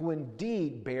 who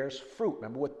indeed bears fruit.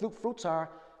 Remember what fruits are?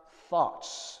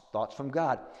 Thoughts from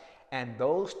God. And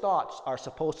those thoughts are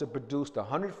supposed to produce the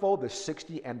 100-fold, the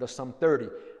 60, and the some 30.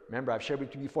 Remember, I've shared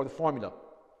with you before the formula.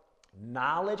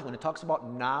 Knowledge, when it talks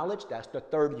about knowledge, that's the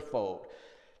 30-fold.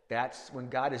 That's when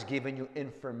God is giving you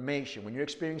information. When you're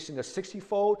experiencing the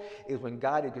 60-fold is when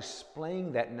God is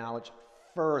displaying that knowledge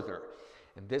further.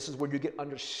 And this is where you get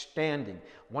understanding.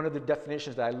 One of the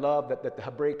definitions that I love that the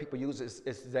Hebraic people use is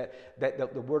that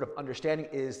the word of understanding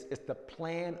is the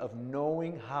plan of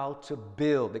knowing how to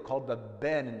build. They call it the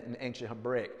ben in ancient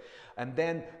Hebraic. And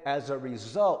then as a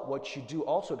result, what you do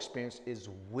also experience is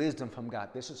wisdom from God.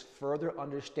 This is further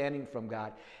understanding from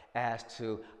God as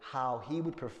to how he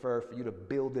would prefer for you to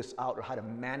build this out, or how to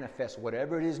manifest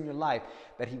whatever it is in your life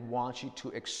that he wants you to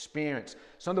experience.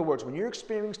 So in other words, when you're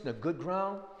experiencing the good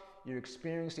ground, you're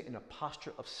experiencing in a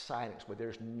posture of silence where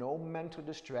there's no mental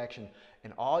distraction,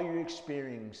 and all you're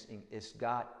experiencing is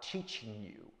God teaching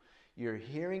you. You're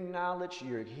hearing knowledge,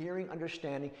 you're hearing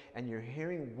understanding, and you're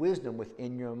hearing wisdom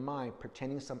within your mind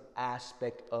pertaining to some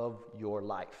aspect of your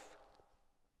life.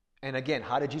 And again,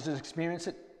 how did Jesus experience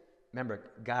it? Remember,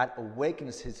 God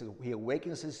awakens his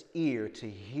ear to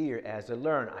hear as to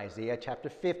learn. Isaiah chapter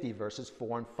 50, verses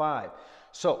 4 and 5.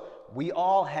 So we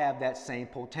all have that same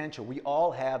potential. We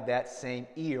all have that same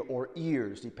ear, or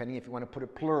ears, depending if you want to put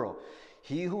it plural.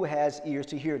 He who has ears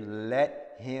to hear,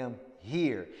 let him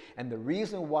hear. And the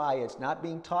reason why it's not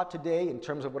being taught today in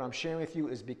terms of what I'm sharing with you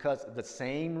is because of the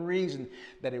same reason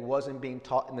that it wasn't being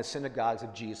taught in the synagogues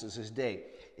of Jesus' day.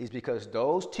 Is because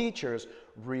those teachers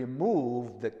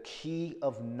removed the key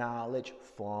of knowledge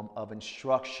form of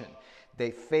instruction.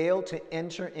 They failed to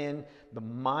enter in the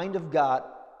mind of God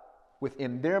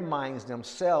within their minds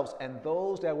themselves, and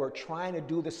those that were trying to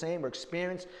do the same or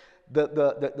experience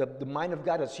the mind of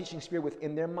God as teaching spirit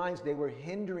within their minds, they were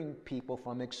hindering people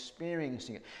from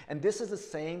experiencing it. And this is the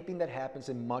same thing that happens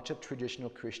in much of traditional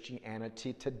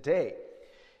Christianity today.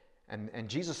 And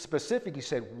Jesus specifically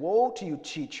said, woe to you,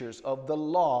 teachers of the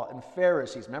law and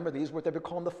Pharisees. Remember, these were what they would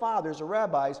call the fathers or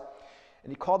rabbis.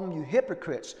 And he called them, you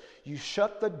hypocrites. You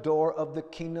shut the door of the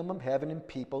kingdom of heaven in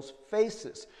people's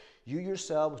faces. You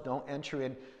yourselves don't enter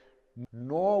in,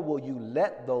 nor will you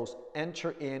let those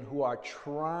enter in who are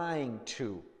trying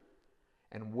to.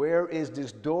 And where is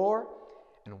this door?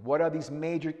 And what are these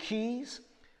major keys?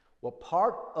 Well,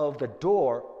 part of the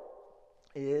door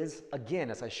is,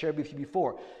 again, as I shared with you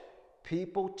before,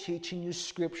 people teaching you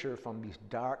scripture from these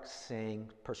dark saying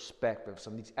perspectives,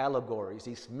 from these allegories,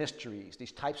 these mysteries,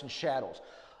 these types and shadows,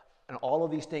 and all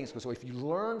of these things. So if you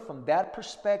learn from that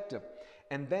perspective,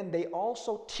 and then they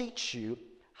also teach you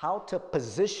how to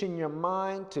position your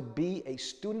mind to be a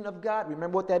student of God.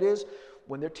 Remember what that is?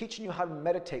 When they're teaching you how to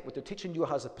meditate, what they're teaching you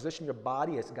how to position your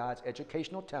body as God's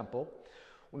educational temple,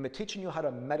 when they're teaching you how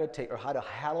to meditate or how to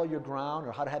hallow your ground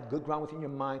or how to have good ground within your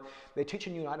mind, they're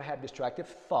teaching you how to have distractive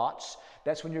thoughts.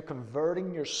 That's when you're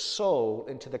converting your soul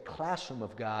into the classroom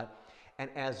of God. And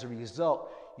as a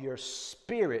result, your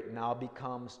spirit now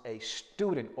becomes a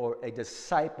student or a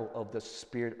disciple of the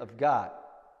Spirit of God.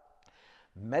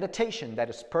 Meditation that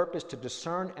is purposed to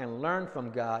discern and learn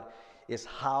from God is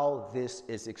how this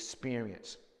is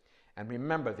experienced. And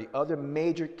remember, the other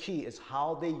major key is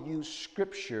how they use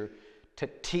Scripture to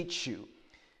teach you.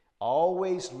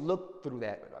 Always look through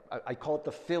that. I call it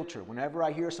the filter. Whenever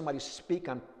I hear somebody speak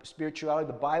on spirituality,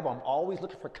 the Bible, I'm always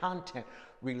looking for content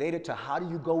related to how do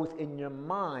you go within your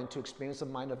mind to experience the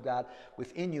mind of God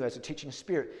within you as a teaching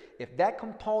spirit. If that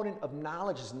component of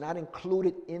knowledge is not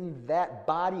included in that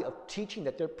body of teaching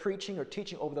that they're preaching or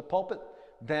teaching over the pulpit,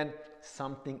 then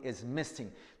something is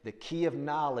missing. The key of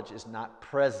knowledge is not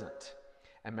present.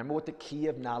 And remember what the key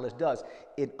of knowledge does.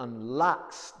 It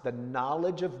unlocks the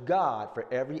knowledge of God for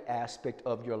every aspect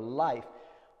of your life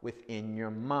within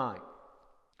your mind.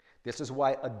 This is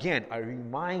why, again, I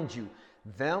remind you,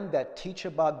 them that teach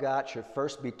about God should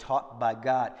first be taught by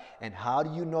God. And how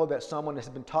do you know that someone has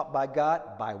been taught by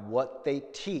God? By what they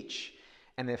teach.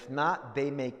 And if not, they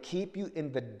may keep you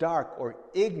in the dark or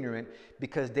ignorant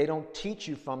because they don't teach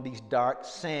you from these dark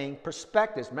saying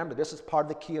perspectives. Remember, this is part of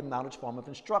the key of knowledge form of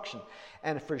instruction.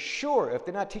 And for sure, if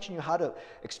they're not teaching you how to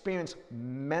experience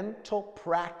mental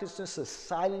practices to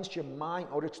silence your mind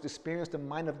in order to experience the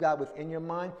mind of God within your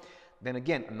mind, then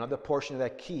again, another portion of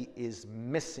that key is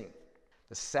missing.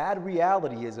 The sad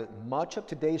reality is that much of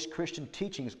today's Christian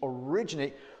teachings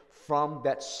originate from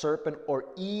that serpent or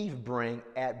Eve brain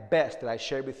at best that I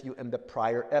shared with you in the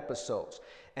prior episodes.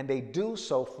 And they do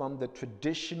so from the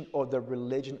tradition or the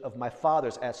religion of my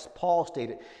fathers, as Paul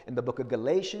stated in the book of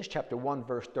Galatians, chapter 1,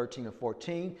 verse 13 and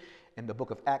 14, in the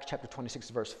book of Acts, chapter 26,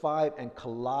 verse 5, and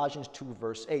Colossians 2,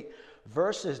 verse 8,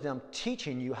 versus them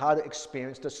teaching you how to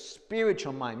experience the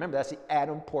spiritual mind. Remember, that's the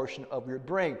Adam portion of your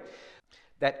brain.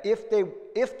 That if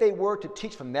they were to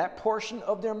teach from that portion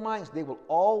of their minds, they will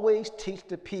always teach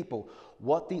the people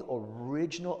what the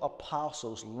original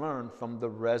apostles learned from the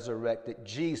resurrected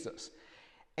Jesus,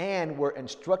 and were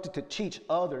instructed to teach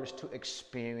others to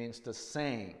experience the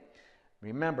same.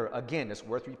 Remember, again, it's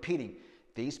worth repeating,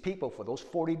 these people for those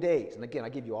 40 days, and again, I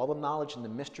give you all the knowledge and the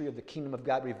mystery of the kingdom of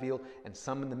God revealed and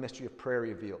some in the mystery of prayer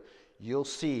revealed. You'll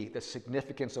see the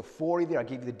significance of 40 there. I'll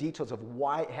give you the details of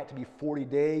why it had to be 40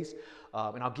 days.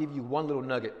 And I'll give you one little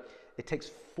nugget. It takes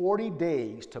 40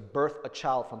 days to birth a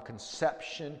child from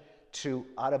conception to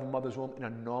out of a mother's womb in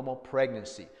a normal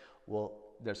pregnancy. Well,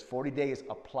 there's 40 days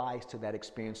applies to that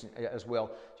experience as well.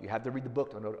 So you have to read the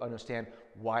book to understand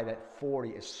why that 40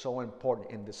 is so important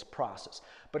in this process.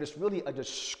 But it's really a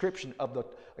description of the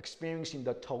experiencing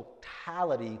the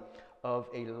totality of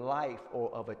a life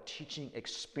or of a teaching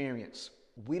experience.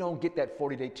 We don't get that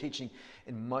 40-day teaching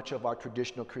in much of our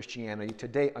traditional Christianity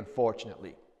today,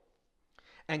 unfortunately.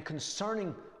 And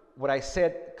concerning what I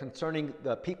said concerning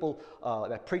the people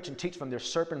that preach and teach from their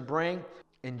serpent brain,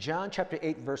 in John chapter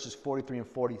 8, verses 43 and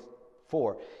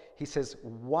 44, he says,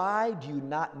 "Why do you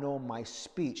not know my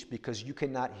speech? Because you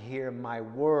cannot hear my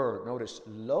word." Notice,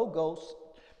 logos.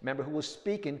 Remember who was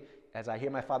speaking? As I hear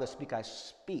my Father speak, I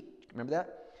speak. Remember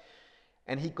that?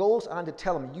 And he goes on to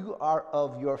tell him, "You are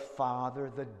of your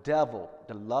father, the devil.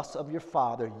 The lusts of your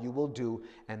father you will do,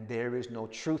 and there is no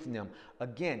truth in them."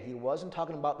 Again, he wasn't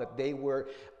talking about that they were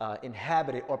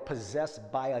inhabited or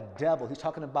possessed by a devil. He's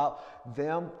talking about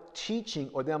them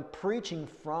teaching or them preaching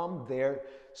from their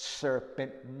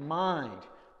serpent mind.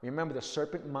 Remember, the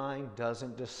serpent mind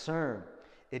doesn't discern.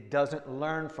 It doesn't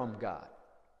learn from God.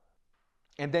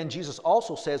 And then Jesus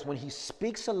also says when he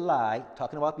speaks a lie,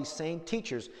 talking about these same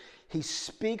teachers, he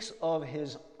speaks of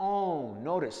his own.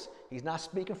 Notice, he's not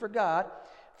speaking for God,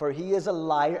 for he is a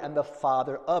liar and the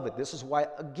father of it. This is why,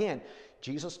 again,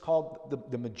 Jesus called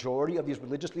the majority of these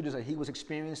religious leaders that he was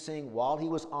experiencing while he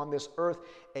was on this earth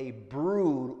a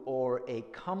brood or a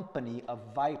company of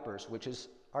vipers, which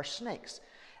are snakes.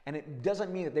 And it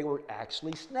doesn't mean that they were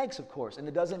actually snakes, of course. And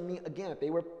it doesn't mean, again, that they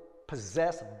were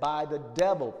possessed by the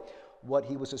devil. What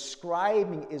he was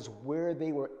describing is where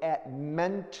they were at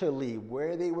mentally,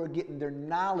 where they were getting their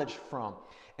knowledge from.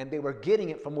 And they were getting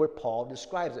it from where Paul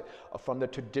describes it, from the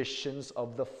traditions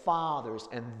of the fathers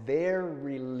and their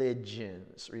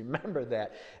religions. Remember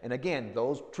that. And again,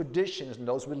 those traditions and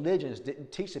those religions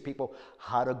didn't teach the people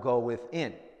how to go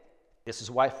within. This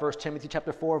is why 1 Timothy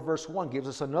chapter 4, verse 1 gives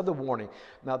us another warning.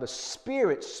 Now the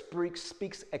Spirit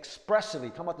speaks expressly,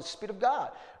 talking about the Spirit of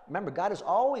God. Remember, God is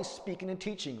always speaking and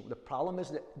teaching. The problem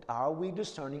is that are we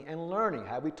discerning and learning?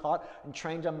 Have we taught and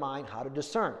trained our mind how to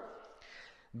discern?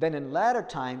 Then in latter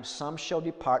times some shall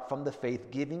depart from the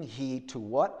faith, giving heed to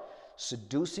what?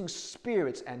 Seducing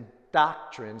spirits and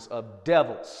doctrines of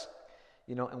devils.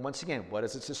 And once again, what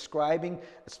is it describing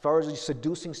as far as the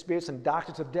seducing spirits and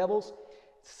doctrines of devils?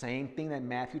 Same thing that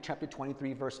Matthew chapter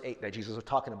 23, verse 8 that Jesus was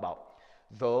talking about.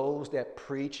 Those that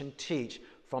preach and teach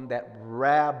from that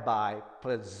rabbi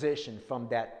position, from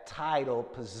that title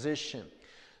position.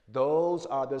 Those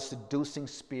are the seducing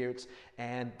spirits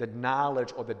and the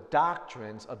knowledge or the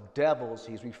doctrines of devils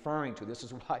he's referring to. This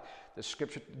is why the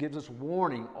scripture gives us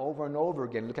warning over and over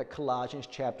again. Look at Colossians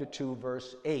chapter 2,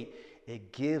 verse 8.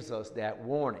 It gives us that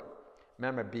warning.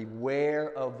 Remember,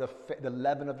 beware of the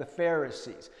leaven of the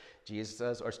Pharisees.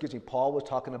 Paul was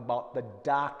talking about the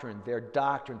doctrine, their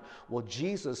doctrine. Well,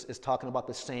 Jesus is talking about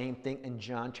the same thing in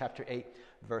John chapter 8,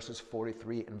 verses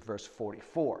 43 and verse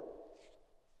 44.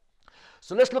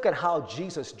 So let's look at how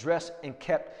Jesus dressed and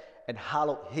kept and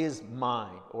hallowed his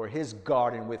mind or his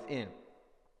garden within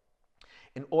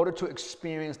in order to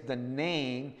experience the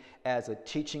name as a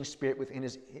teaching spirit within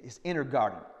his inner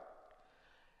garden.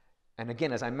 And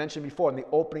again, as I mentioned before in the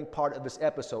opening part of this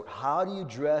episode, how do you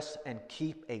dress and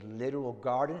keep a literal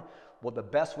garden? Well, the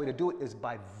best way to do it is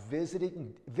by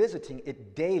visiting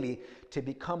it daily to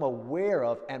become aware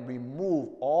of and remove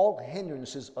all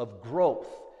hindrances of growth.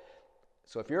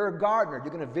 So if you're a gardener,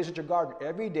 you're going to visit your garden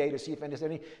every day to see if there's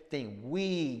anything,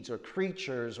 weeds or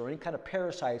creatures or any kind of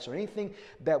parasites or anything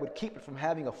that would keep it from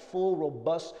having a full,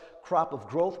 robust crop of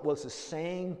growth. Well, it's the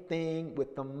same thing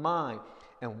with the mind.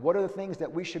 And what are the things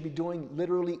that we should be doing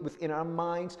literally within our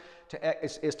minds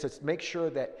is to make sure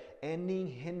that any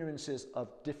hindrances of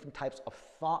different types of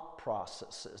thought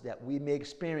processes that we may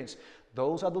experience,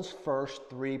 those are those first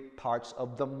three parts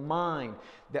of the mind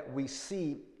that we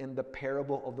see in the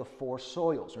parable of the four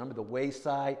soils. Remember the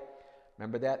wayside,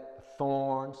 remember that,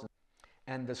 thorns,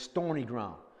 and the stony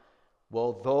ground.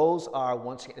 Well, those are,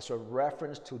 once again, it's a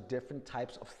reference to different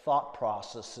types of thought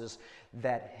processes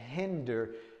that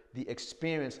hinder the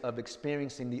experience of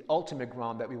experiencing the ultimate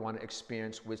ground that we want to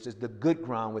experience, which is the good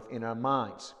ground within our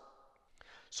minds.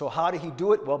 So how did he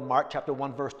do it? Well, Mark chapter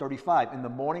 1, verse 35. In the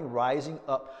morning, rising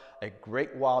up a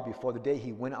great while before the day,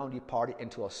 he went out and departed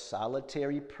into a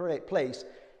solitary place,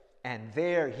 and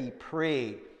there he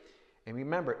prayed. And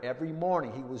remember, every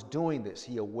morning he was doing this.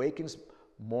 He awakens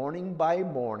morning by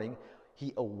morning.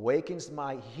 He awakens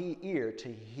my ear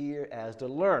to hear as to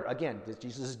learn. Again,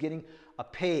 Jesus is getting a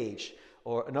page,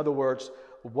 or in other words,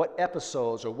 what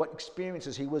episodes or what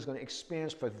experiences he was going to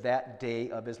experience for that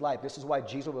day of his life. This is why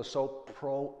Jesus was so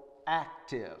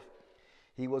proactive.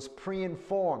 He was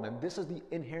pre-informed, and this is the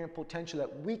inherent potential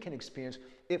that we can experience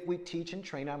if we teach and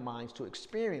train our minds to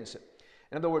experience it.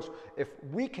 In other words, if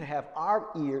we can have our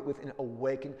ear within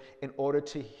awakened in order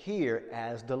to hear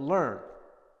as to learn.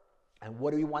 And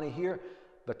what do we want to hear?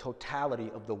 The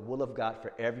totality of the will of God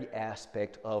for every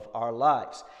aspect of our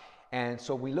lives. And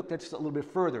so we looked at this a little bit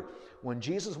further. When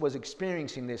Jesus was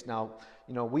experiencing this, now,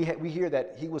 we hear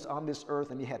that he was on this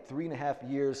earth and he had 3.5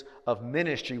 years of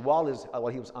ministry while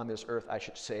he was on this earth, I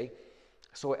should say.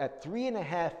 So at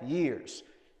 3.5 years,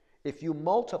 if you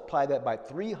multiply that by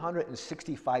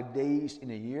 365 days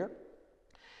in a year,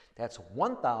 that's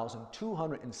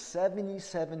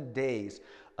 1,277 days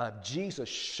of Jesus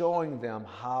showing them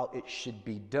how it should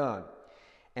be done.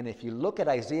 And if you look at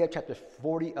Isaiah chapter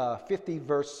 50,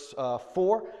 verse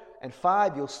 4 and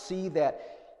 5, you'll see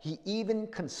that he even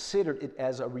considered it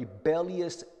as a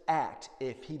rebellious act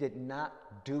if he did not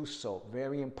do so.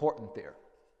 Very important there.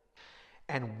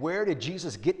 And where did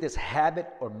Jesus get this habit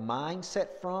or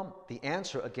mindset from? The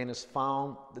answer, again, is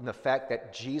found in the fact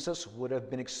that Jesus would have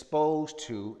been exposed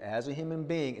to, as a human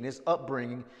being in his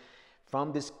upbringing,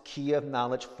 from this key of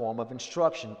knowledge form of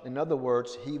instruction. In other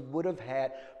words, he would have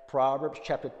had Proverbs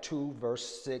chapter 2,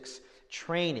 verse 6,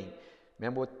 training.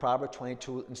 Remember what Proverbs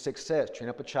 22 and 6 says, train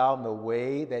up a child in the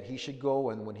way that he should go,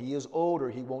 and when he is older,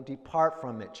 he won't depart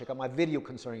from it. Check out my video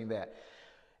concerning that.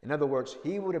 In other words,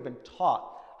 he would have been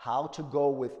taught how to go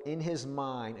within his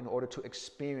mind in order to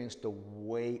experience the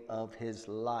way of his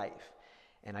life.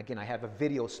 And again, I have a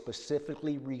video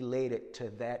specifically related to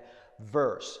that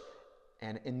verse.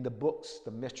 And in the books,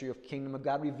 The Mystery of Kingdom of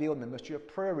God Revealed and The Mystery of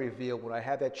Prayer Revealed, when I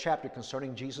have that chapter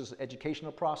concerning Jesus'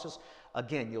 educational process,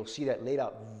 again, you'll see that laid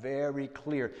out very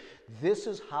clear. This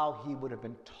is how he would have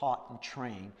been taught and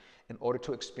trained in order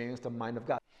to experience the mind of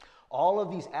God. All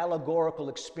of these allegorical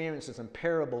experiences and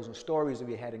parables and stories that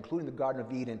we had, including the Garden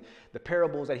of Eden, the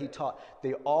parables that he taught,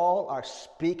 they all are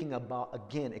speaking about,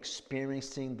 again,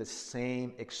 experiencing the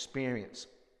same experience.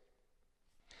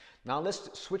 Now let's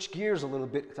switch gears a little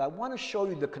bit, because I want to show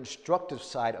you the constructive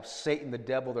side of Satan, the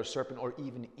devil, the serpent, or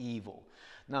even evil.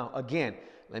 Now again,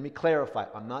 let me clarify.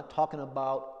 I'm not talking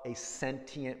about a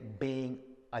sentient being,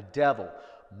 a devil.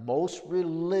 Most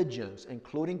religions,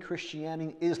 including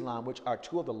Christianity and Islam, which are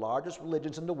two of the largest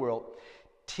religions in the world,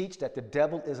 teach that the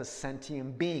devil is a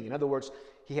sentient being. In other words,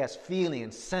 he has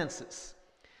feelings, senses,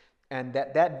 and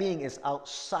that being is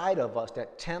outside of us,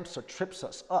 that tempts or trips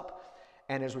us up.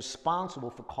 and is responsible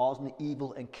for causing the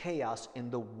evil and chaos in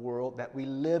the world that we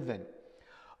live in.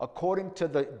 According to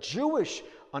the Jewish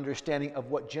understanding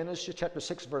of what Genesis chapter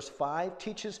 6 verse 5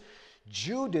 teaches,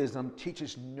 Judaism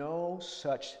teaches no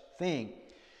such thing.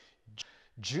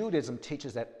 Judaism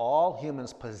teaches that all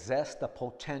humans possess the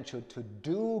potential to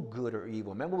do good or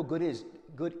evil. Remember what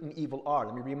good and evil are.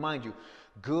 Let me remind you.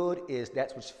 Good is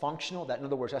that which is functional. That, in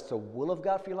other words, that's the will of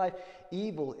God for your life.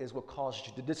 Evil is what causes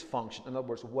you to dysfunction. In other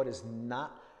words, what is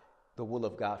not the will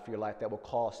of God for your life that will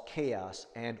cause chaos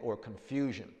and or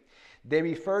confusion. They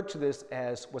refer to this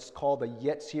as what's called the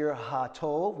Yetzir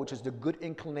HaTov, which is the good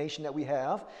inclination that we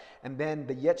have, and then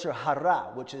the Yetzir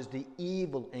Hara, which is the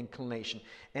evil inclination.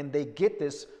 And they get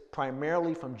this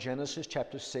primarily from Genesis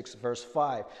chapter 6, verse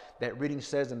 5. That reading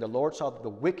says, "And the Lord saw that the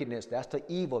wickedness," that's the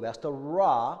evil, that's the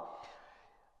Ra,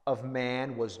 "of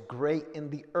man was great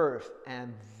in the earth,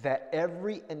 and that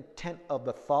every intent of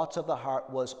the thoughts of the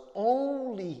heart was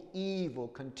only evil,"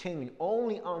 continuing,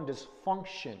 only on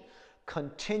dysfunction,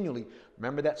 continually.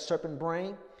 Remember that serpent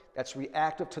brain that's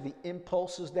reactive to the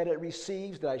impulses that it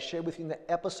receives that I shared with you in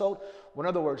the episode? Well, in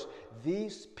other words,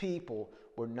 these people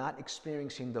were not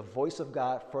experiencing the voice of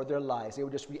God for their lives. They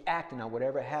were just reacting on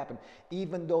whatever happened,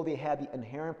 even though they had the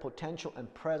inherent potential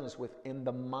and presence within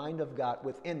the mind of God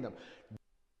within them.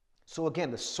 So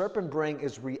again, the serpent brain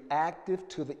is reactive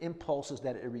to the impulses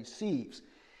that it receives.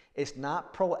 It's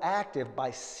not proactive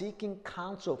by seeking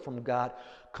counsel from God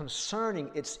concerning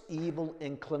its evil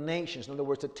inclinations. In other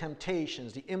words, the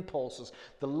temptations, the impulses,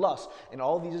 the lust, and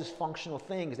all these dysfunctional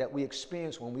things that we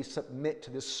experience when we submit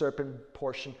to this serpent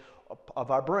portion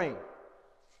of our brain.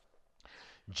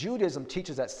 Judaism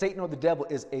teaches that Satan or the devil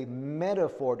is a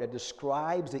metaphor that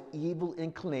describes the evil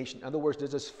inclination. In other words,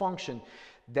 there's this function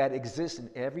that exists in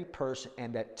every person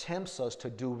and that tempts us to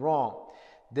do wrong.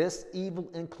 This evil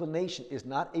inclination is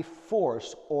not a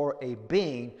force or a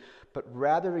being, but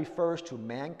rather refers to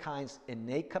mankind's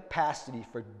innate capacity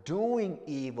for doing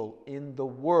evil in the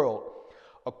world.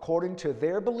 According to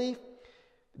their belief,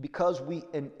 because we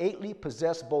innately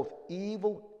possess both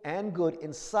evil and good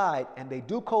inside, and they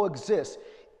do coexist,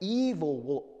 evil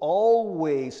will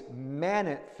always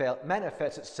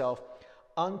manifest itself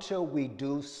until we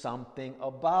do something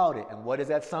about it. And what is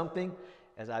that something?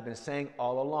 As I've been saying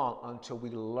all along, until we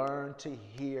learn to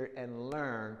hear and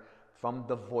learn from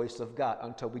the voice of God,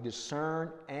 until we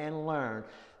discern and learn,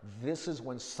 this is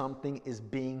when something is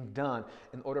being done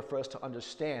in order for us to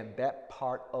understand that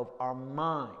part of our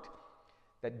mind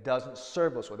that doesn't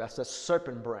serve us. Well, that's the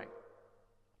serpent brain.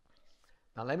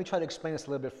 Now, let me try to explain this a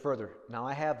little bit further. Now,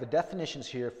 I have the definitions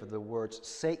here for the words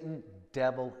Satan,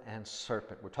 devil, and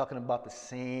serpent. We're talking about the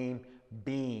same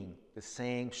being, the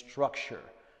same structure.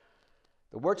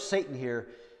 The word Satan here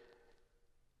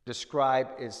is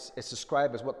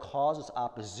described as what causes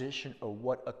opposition or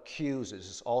what accuses.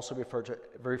 It's also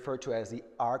referred to as the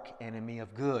arch enemy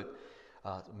of good.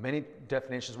 Many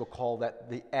definitions will call that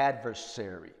the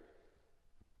adversary.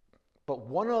 But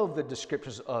one of the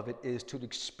descriptions of it is to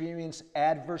experience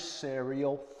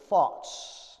adversarial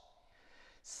thoughts.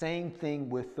 Same thing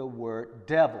with the word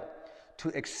devil, to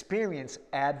experience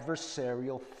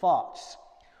adversarial thoughts.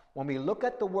 When we look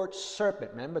at the word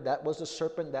serpent, remember that was the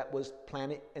serpent that was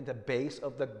planted in the base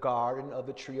of the garden of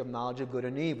the tree of knowledge of good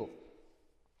and evil.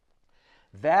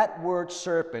 That word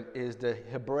serpent is the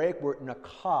Hebraic word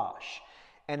nakash,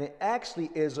 and it actually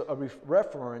is a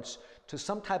reference to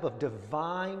some type of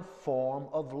divine form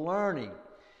of learning.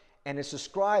 And it's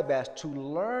described as to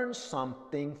learn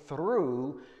something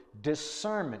through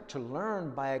discernment, to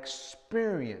learn by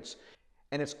experience.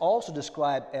 And it's also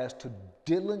described as to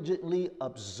diligently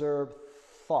observe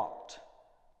thought.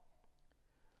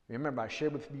 Remember, I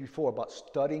shared with you before about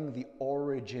studying the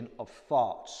origin of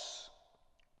thoughts.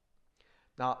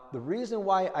 Now, the reason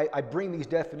why I bring these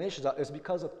definitions up is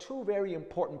because of two very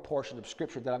important portions of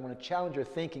Scripture that I'm going to challenge your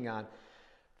thinking on.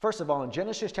 First of all, in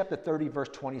Genesis chapter 30, verse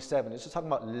 27, this is talking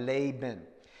about Laban.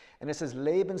 And it says,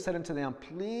 Laban said unto them,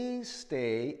 Please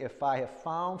stay, if I have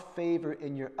found favor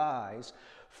in your eyes,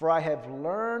 for I have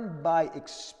learned by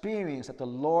experience that the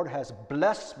Lord has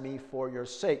blessed me for your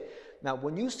sake. Now,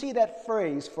 when you see that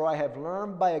phrase, for I have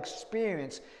learned by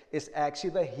experience, it's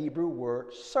actually the Hebrew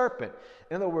word serpent.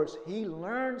 In other words, he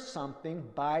learned something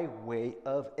by way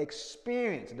of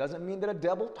experience. It doesn't mean that a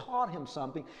devil taught him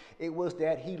something. It was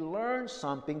that he learned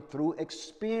something through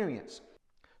experience.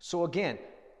 So again,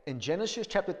 in Genesis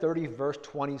chapter 30, verse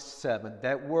 27,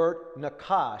 that word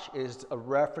nakash is a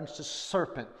reference to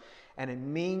serpent. And it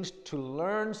means to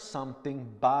learn something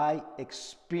by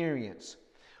experience.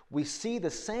 We see the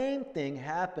same thing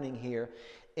happening here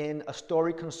in a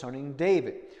story concerning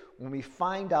David. when we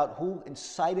find out who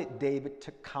incited David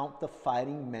to count the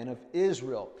fighting men of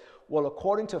Israel. Well,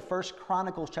 according to 1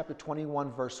 Chronicles chapter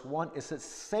 21, verse 1, it says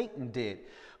Satan did.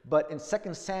 But in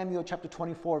 2 Samuel chapter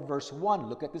 24, verse 1,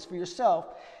 look at this for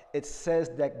yourself, it says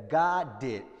that God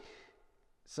did.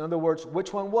 So in other words,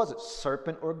 which one was it,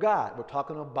 serpent or God? We're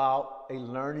talking about a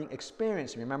learning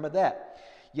experience. Remember that.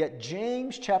 Yet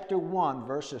James chapter 1,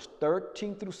 verses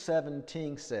 13 through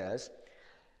 17 says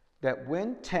that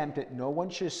when tempted, no one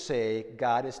should say,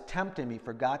 God is tempting me,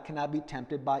 for God cannot be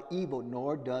tempted by evil,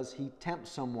 nor does he tempt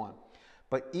someone.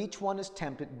 But each one is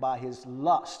tempted by his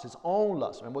lust, his own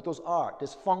lust. Remember what those are,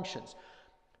 dysfunctions,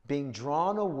 being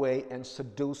drawn away and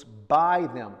seduced by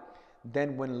them.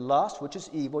 Then when lust, which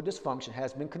is evil, dysfunction,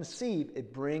 has been conceived,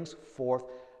 it brings forth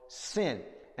sin.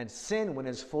 And sin, when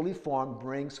it is fully formed,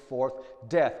 brings forth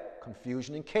death,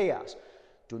 confusion, and chaos.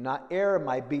 Do not err,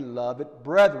 my beloved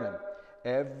brethren.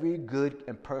 Every good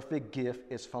and perfect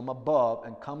gift is from above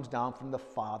and comes down from the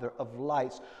Father of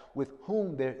lights, with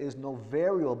whom there is no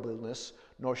variableness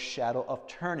nor shadow of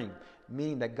turning,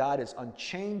 meaning that God is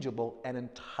unchangeable and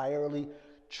entirely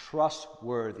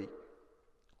trustworthy.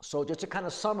 So just to kind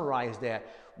of summarize that,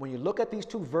 when you look at these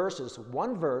two verses,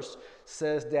 one verse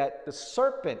says that the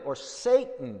serpent or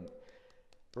Satan,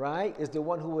 right, is the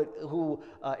one who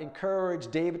encouraged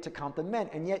David to count the men.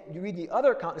 And yet you read the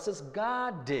other account, it says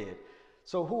God did.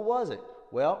 So who was it?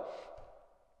 Well,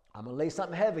 I'm going to lay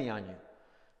something heavy on you.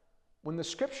 When the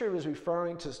scripture is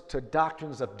referring to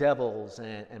doctrines of devils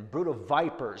and brood of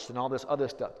vipers and all this other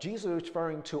stuff, Jesus is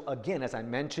referring to, again, as I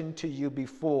mentioned to you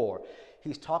before,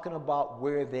 he's talking about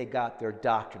where they got their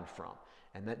doctrine from.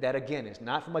 And that again, is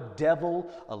not from a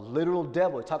devil, a literal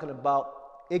devil. He's talking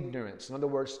about ignorance. In other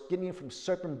words, getting it from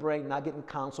serpent brain, not getting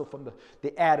counsel from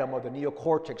the Adam or the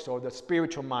neocortex or the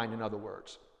spiritual mind, in other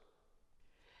words.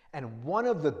 And one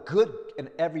of the good and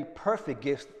every perfect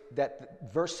gifts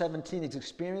that verse 17 is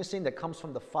experiencing that comes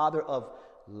from the Father of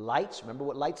lights, remember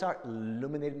what lights are?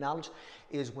 Illuminated knowledge,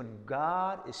 is when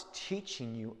God is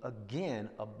teaching you again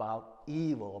about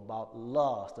evil, about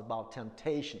lust, about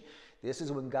temptation. This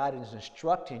is when God is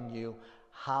instructing you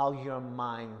how your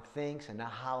mind thinks and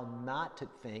how not to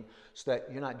think, so that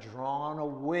you're not drawn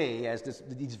away, as this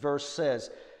verse says,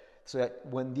 so that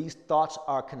when these thoughts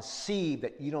are conceived,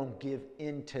 that you don't give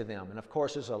in to them. And of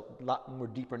course, there's a lot more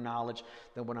deeper knowledge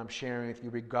than what I'm sharing with you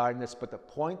regarding this. But the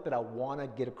point that I want to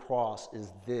get across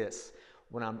is this,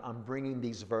 when I'm bringing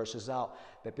these verses out,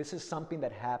 that this is something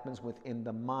that happens within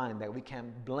the mind, that we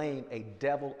can't blame a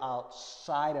devil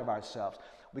outside of ourselves.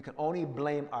 We can only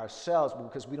blame ourselves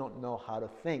because we don't know how to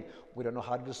think. We don't know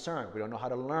how to discern. We don't know how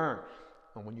to learn.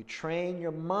 And when you train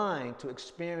your mind to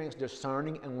experience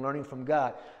discerning and learning from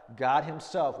God, God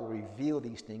himself will reveal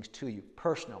these things to you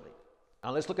personally.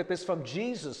 Now let's look at this from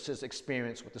Jesus'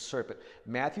 experience with the serpent.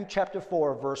 Matthew chapter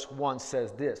 4, verse 1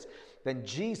 says this, Then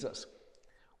Jesus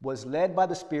was led by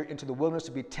the Spirit into the wilderness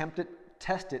to be tested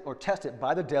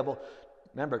by the devil,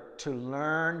 remember, to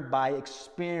learn by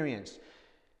experience.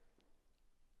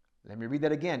 Let me read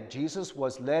that again. Jesus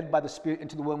was led by the Spirit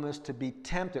into the wilderness to be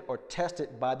tempted or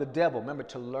tested by the devil. Remember,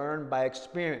 to learn by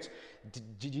experience.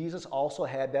 Jesus also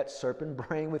had that serpent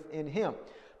brain within him,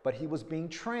 but he was being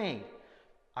trained.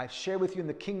 I've shared with you in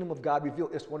the Kingdom of God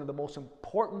Revealed, it's one of the most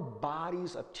important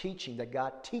bodies of teaching that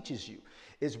God teaches you,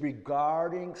 is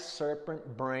regarding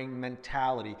serpent brain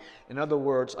mentality. In other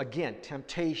words, again,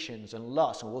 temptations and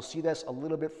lust. And we'll see this a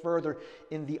little bit further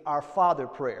in the Our Father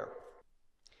prayer.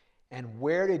 And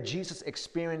where did Jesus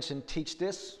experience and teach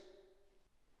this?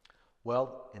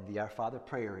 Well, in the Our Father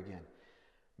prayer again.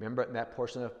 Remember in that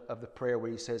portion of the prayer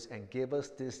where he says, And give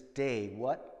us this day,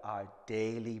 what? Our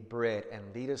daily bread. And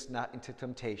lead us not into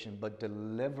temptation, but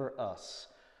deliver us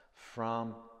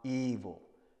from evil.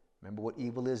 Remember what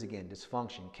evil is again: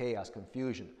 dysfunction, chaos,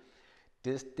 confusion.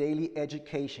 This daily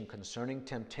education concerning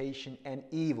temptation and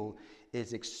evil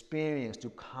is experienced through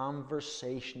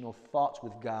conversational thoughts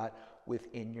with God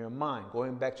within your mind.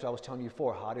 Going back to what I was telling you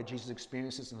before, how did Jesus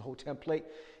experience this in the whole template?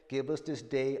 Give us this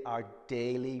day our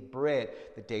daily bread.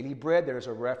 The daily bread, there is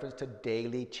a reference to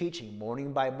daily teaching.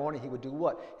 Morning by morning, he would do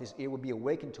what? His ear would be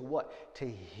awakened to what? To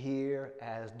hear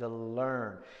as to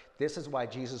learn. This is why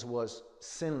Jesus was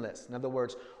sinless. In other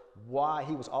words, why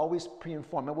he was always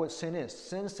pre-informed. Remember what sin is?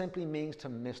 Sin simply means to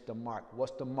miss the mark.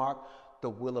 What's the mark? The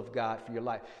will of God for your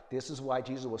life. This is why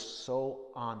Jesus was so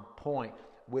on point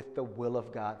with the will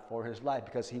of God for his life,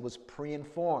 because he was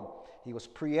pre-informed. He was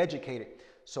pre-educated.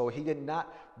 So he did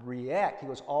not react. He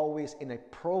was always in a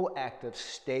proactive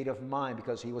state of mind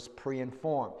because he was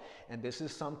pre-informed. And this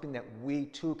is something that we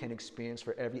too can experience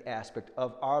for every aspect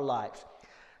of our lives.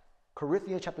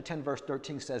 Corinthians chapter 10 verse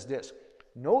 13 says this,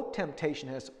 No temptation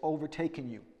has overtaken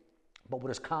you, but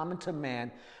what is common to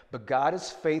man. But God is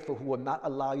faithful, who will not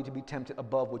allow you to be tempted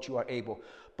above what you are able.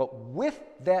 But with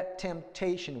that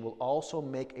temptation will also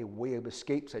make a way of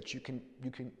escape, so that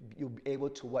you'll be able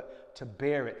to what? To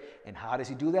bear it. And how does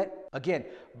he do that? Again,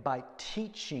 by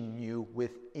teaching you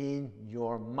within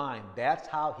your mind. That's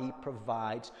how he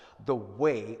provides the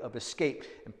way of escape.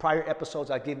 In prior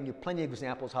episodes, I've given you plenty of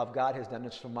examples how God has done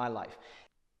this for my life.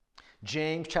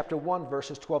 James chapter 1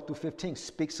 verses 12 through 15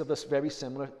 speaks of this very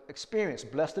similar experience.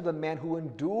 Blessed is the man who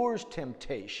endures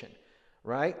temptation,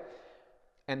 right?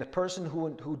 And the person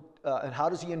and how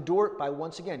does he endure it? By,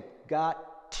 once again, God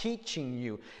teaching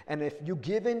you. And if you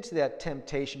give in to that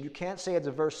temptation, you can't say, as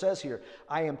the verse says here,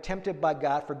 I am tempted by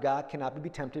God, for God cannot be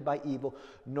tempted by evil,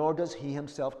 nor does he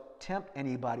himself tempt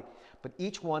anybody. But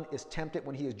each one is tempted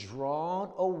when he is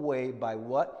drawn away by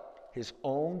what? His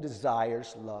own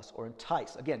desires, lust, or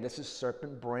entice. Again, this is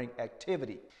serpent brain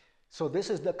activity. So this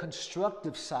is the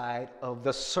constructive side of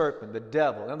the serpent, the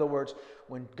devil. In other words,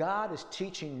 when God is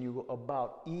teaching you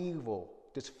about evil,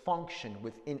 dysfunction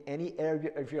within any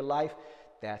area of your life,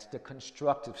 that's the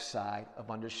constructive side of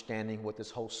understanding what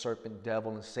this whole serpent,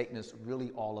 devil, and Satan is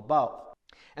really all about.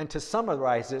 And to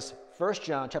summarize this, 1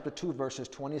 John chapter 2, verses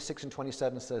 26 and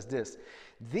 27 says this: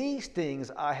 these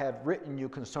things I have written you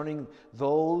concerning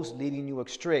those leading you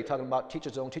astray. Talking about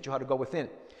teachers don't teach you how to go within.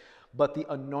 But the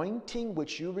anointing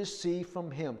which you receive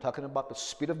from him, talking about the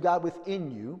Spirit of God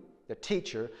within you, the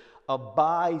teacher,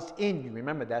 abides in you.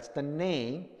 Remember, that's the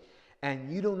name.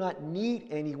 And you do not need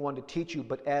anyone to teach you,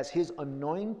 but as his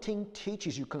anointing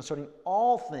teaches you concerning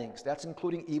all things, that's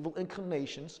including evil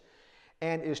inclinations,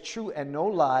 and is true and no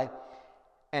lie,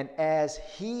 and as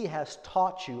he has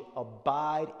taught you,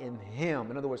 abide in him.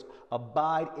 In other words,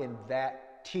 abide in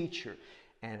that teacher.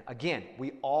 And again,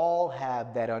 we all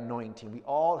have that anointing. We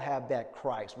all have that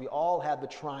Christ. We all have the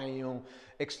triune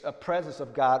presence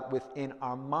of God within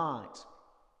our minds.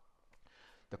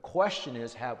 The question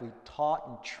is, have we taught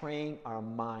and trained our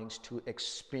minds to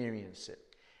experience it?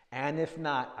 And if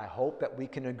not, I hope that we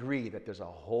can agree that there's a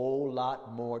whole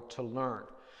lot more to learn.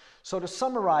 So to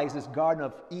summarize this Garden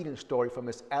of Eden story from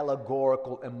its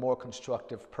allegorical and more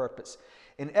constructive purpose,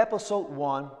 in episode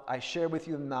 1, I share with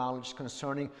you the knowledge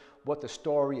concerning what the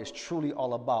story is truly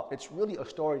all about. It's really a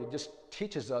story that just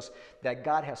teaches us that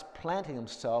God has planted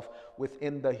himself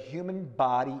within the human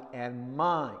body and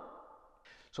mind.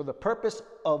 So the purpose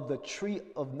of the tree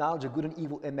of knowledge of good and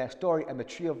evil in that story and the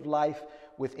tree of life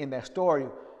within that story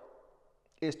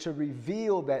is to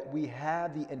reveal that we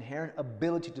have the inherent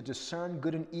ability to discern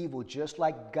good and evil just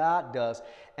like God does,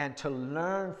 and to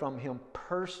learn from him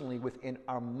personally within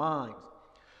our minds.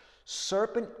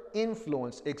 Serpent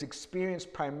influence is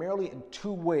experienced primarily in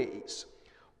two ways.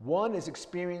 One is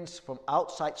experienced from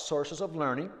outside sources of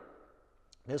learning.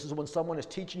 This is when someone is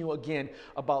teaching you again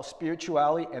about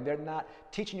spirituality and they're not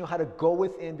teaching you how to go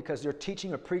within because they're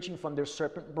teaching or preaching from their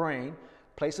serpent brain,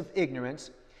 place of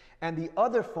ignorance. And the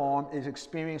other form is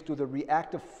experienced through the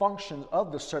reactive functions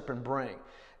of the serpent brain.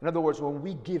 In other words, when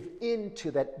we give in to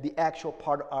the actual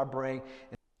part of our brain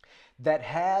that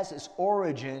has its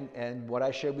origin in what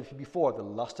I shared with you before, the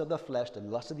lust of the flesh, the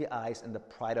lust of the eyes, and the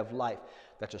pride of life,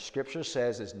 that the scripture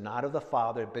says is not of the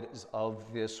Father, but is of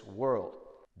this world.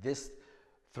 This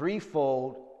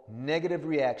threefold negative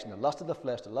reaction, the lust of the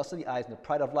flesh, the lust of the eyes, and the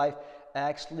pride of life,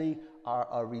 actually are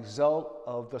a result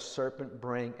of the serpent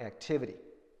brain activity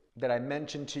that I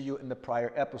mentioned to you in the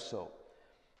prior episode.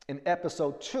 In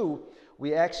episode 2,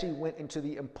 we actually went into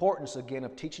the importance again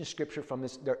of teaching scripture from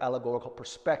their allegorical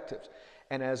perspectives.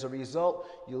 And as a result,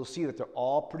 you'll see that they're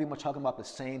all pretty much talking about the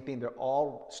same thing. They're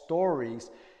all stories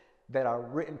that are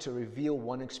written to reveal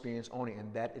one experience only,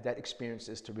 and that experience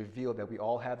is to reveal that we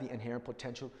all have the inherent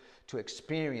potential to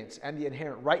experience, and the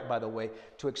inherent right, by the way,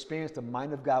 to experience the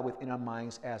mind of God within our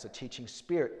minds as a teaching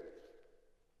spirit.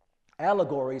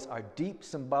 Allegories are deep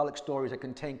symbolic stories that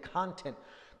contain content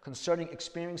concerning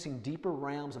experiencing deeper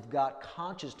realms of God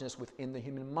consciousness within the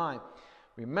human mind.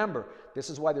 Remember, this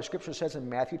is why the scripture says in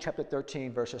Matthew chapter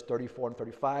 13, verses 34 and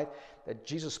 35, that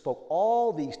Jesus spoke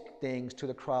all these things to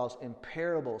the crowds in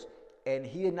parables, and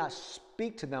he did not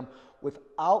speak to them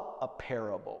without a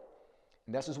parable.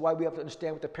 And this is why we have to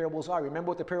understand what the parables are. Remember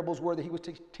what the parables were that he was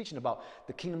teaching about.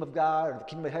 The kingdom of God or the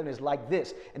kingdom of heaven is like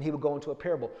this, and he would go into a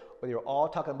parable. But they were all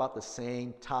talking about the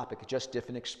same topic, just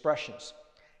different expressions.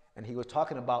 And he was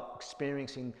talking about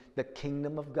experiencing the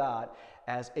kingdom of God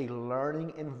as a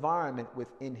learning environment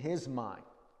within his mind.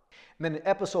 And then in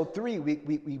episode 3,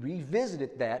 we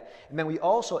revisited that. And then we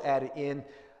also added in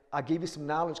I gave you some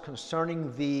knowledge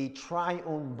concerning the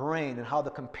triune brain and how the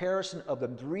comparison of the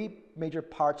three major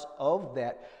parts of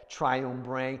that triune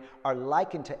brain are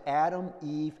likened to Adam,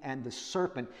 Eve, and the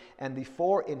serpent, and the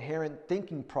four inherent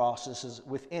thinking processes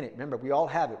within it. Remember, we all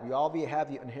have it. We all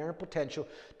have the inherent potential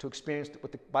to experience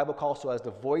what the Bible calls as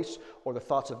the voice or the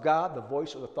thoughts of God, the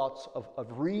voice or the thoughts of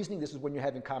reasoning. This is when you're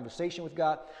having conversation with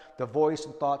God, the voice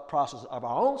and thought process of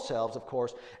our own selves, of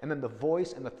course, and then the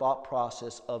voice and the thought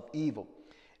process of evil,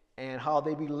 and how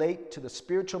they relate to the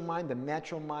spiritual mind, the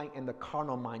natural mind, and the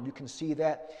carnal mind. You can see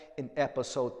that in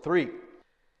episode 3.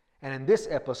 And in this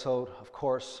episode, of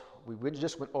course, we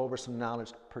just went over some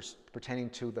knowledge pertaining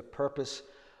to the purpose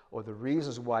or the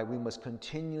reasons why we must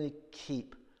continually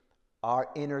keep our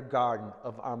inner garden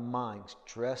of our minds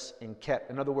dressed and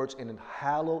kept. In other words, in a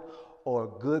hallowed or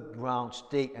good ground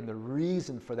state. And the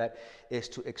reason for that is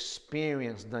to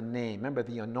experience the name. Remember,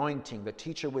 the anointing, the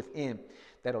teacher within,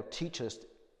 that'll teach us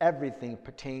everything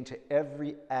pertaining to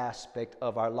every aspect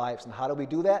of our lives. And how do we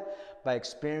do that? By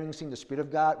experiencing the Spirit of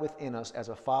God within us as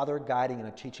a Father guiding and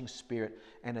a teaching Spirit.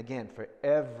 And again, for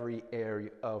every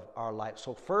area of our life.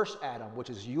 So first Adam,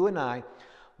 which is you and I,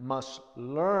 must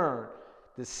learn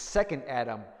the second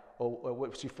Adam, or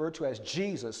what's referred to as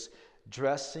Jesus,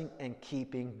 dressing and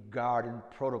keeping garden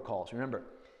protocols. Remember,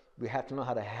 we have to know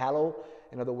how to hallow,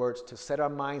 in other words, to set our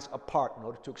minds apart in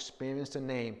order to experience the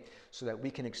name, so that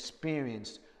we can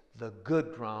experience the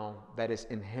good ground that is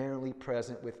inherently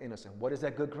present within us. And what is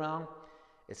that good ground?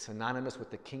 It's synonymous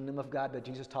with the kingdom of God that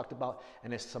Jesus talked about,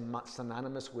 and it's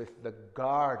synonymous with the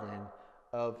Garden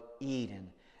of Eden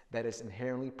that is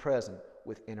inherently present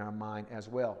within our mind as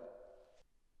well.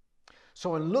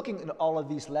 So in looking at all of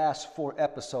these last 4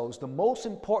 episodes, the most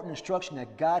important instruction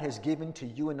that God has given to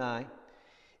you and I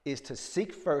is to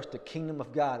seek first the kingdom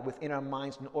of God within our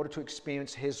minds in order to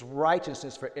experience His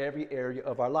righteousness for every area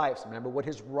of our lives. Remember, what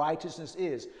His righteousness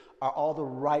is are all the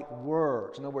right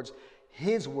words. In other words,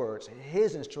 His words,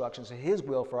 His instructions, His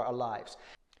will for our lives.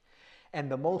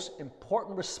 And the most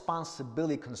important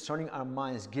responsibility concerning our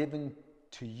minds given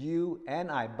to you and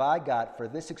I by God for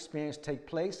this experience to take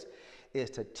place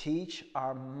is to teach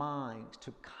our minds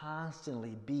to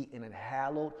constantly be in a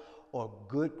hallowed or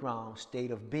good ground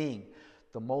state of being.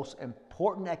 The most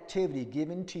important activity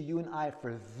given to you and I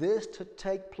for this to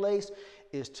take place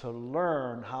is to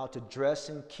learn how to dress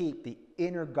and keep the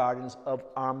inner gardens of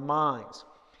our minds.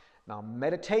 Now,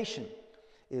 meditation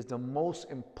is the most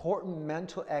important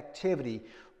mental activity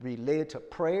related to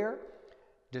prayer,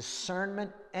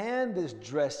 discernment, and this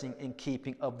dressing and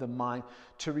keeping of the mind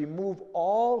to remove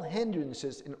all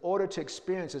hindrances in order to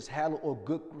experience this hallowed or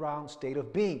good ground state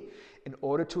of being, in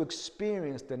order to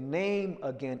experience the name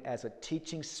again as a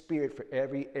teaching Spirit for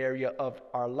every area of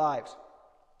our lives.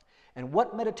 And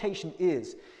what meditation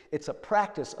is, it's a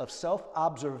practice of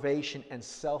self-observation and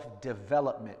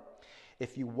self-development.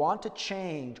 If you want to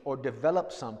change or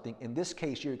develop something, in this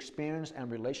case your experience and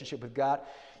relationship with God,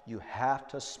 you have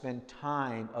to spend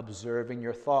time observing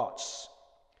your thoughts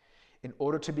in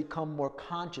order to become more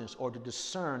conscious or to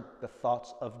discern the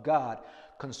thoughts of God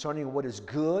concerning what is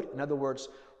good, in other words,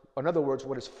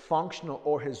 what is functional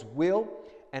or His will,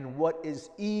 and what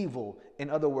is evil, in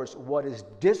other words, what is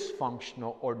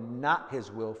dysfunctional or not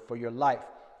His will for your life.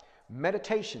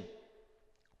 Meditation,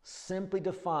 simply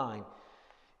defined,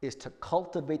 is to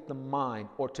cultivate the mind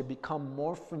or to become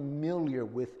more familiar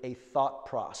with a thought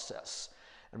process.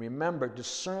 And remember,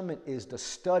 discernment is the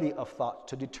study of thought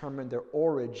to determine their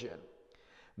origin.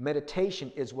 Meditation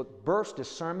is what births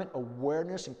discernment,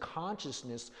 awareness, and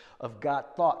consciousness of God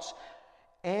thoughts,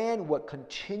 and what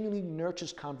continually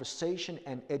nurtures conversation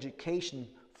and education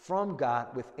from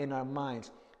God within our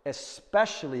minds,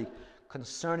 especially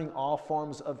concerning all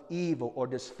forms of evil or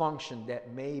dysfunction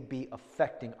that may be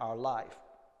affecting our life.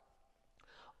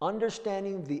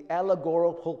 Understanding the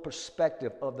allegorical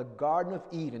perspective of the Garden of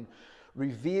Eden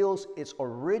reveals its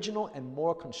original and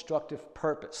more constructive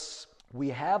purpose. We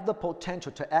have the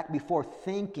potential to act before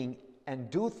thinking and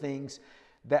do things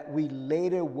that we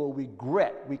later will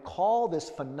regret. We call this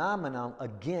phenomenon,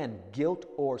 again, guilt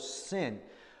or sin,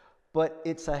 but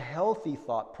it's a healthy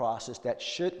thought process that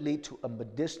should lead to a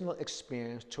medicinal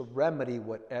experience to remedy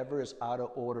whatever is out of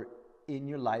order in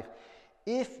your life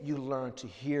if you learn to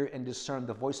hear and discern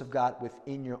the voice of God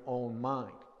within your own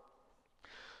mind.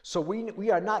 So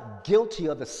we are not guilty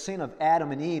of the sin of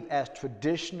Adam and Eve as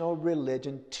traditional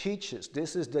religion teaches.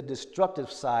 This is the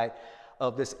destructive side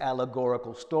of this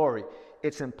allegorical story.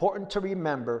 It's important to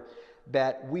remember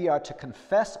that we are to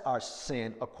confess our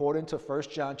sin according to 1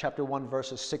 John chapter 1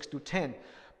 verses 6 through 10.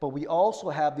 But we also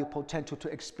have the potential to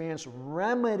experience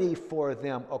remedy for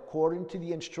them according to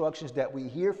the instructions that we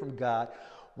hear from God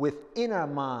within our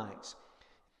minds.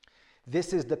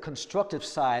 This is the constructive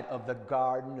side of the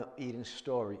Garden of Eden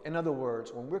story. In other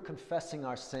words, when we're confessing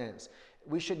our sins,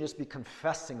 we shouldn't just be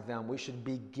confessing them. We should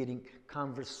be getting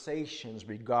conversations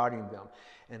regarding them.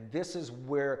 And this is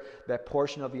where that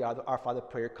portion of the Our Father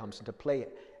prayer comes into play.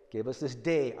 Give us this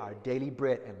day our daily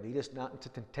bread, and lead us not into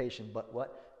temptation, but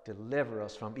what? Deliver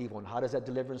us from evil. And how does that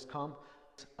deliverance come?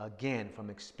 Again, from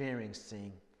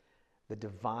experiencing the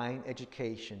divine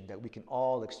education that we can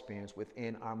all experience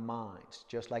within our minds,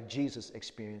 just like Jesus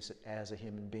experienced it as a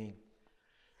human being.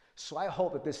 So I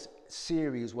hope that this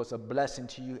series was a blessing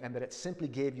to you and that it simply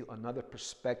gave you another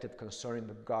perspective concerning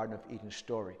the Garden of Eden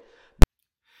story.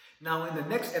 Now, in the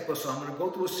next episode, I'm going to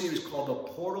go through a series called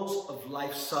The Portals of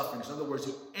Life Sufferings. In other words,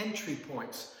 the entry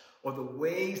points or the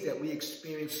ways that we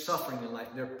experience suffering in life.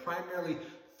 There are primarily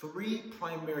 3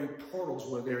 primary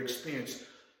portals where they're experienced.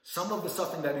 Some of the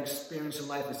suffering that we experience in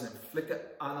life is inflicted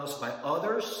on us by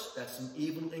others. That's an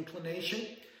evil inclination.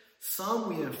 Some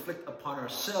we inflict upon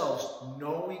ourselves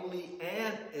knowingly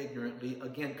and ignorantly,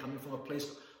 again, coming from a place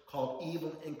called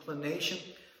evil inclination.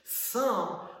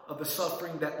 Some of the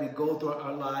suffering that we go through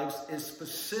our lives is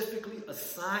specifically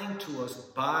assigned to us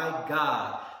by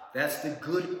God. That's the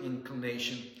good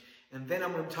inclination. And then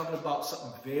I'm going to be talking about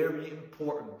something very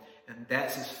important, and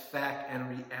that's His fact and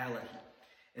reality.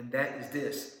 And that is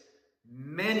this: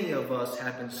 many of us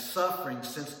have been suffering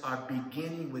since our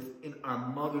beginning within our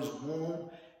mother's womb,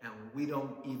 and we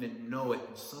don't even know it.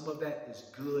 And some of that is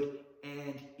good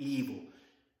and evil.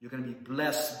 You're going to be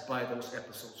blessed by those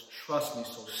episodes. Trust me,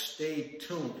 so stay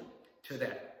tuned to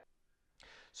that.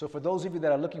 So for those of you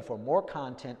that are looking for more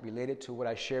content related to what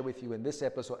I share with you in this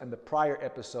episode and the prior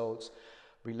episodes,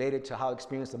 related to how to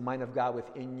experience the mind of God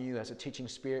within you as a teaching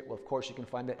spirit, well, of course, you can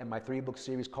find that in my 3-book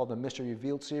series called the Mystery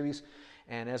Revealed series.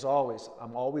 And as always,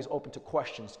 I'm always open to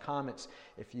questions, comments.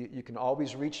 If you can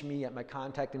always reach me at my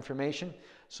contact information.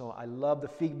 So I love the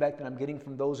feedback that I'm getting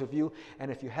from those of you. And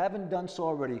if you haven't done so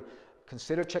already,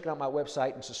 consider checking out my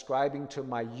website and subscribing to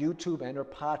my YouTube and or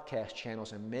podcast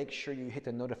channels, and make sure you hit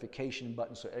the notification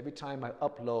button so every time I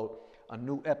upload a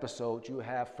new episode, you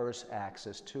have first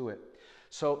access to it.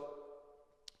 So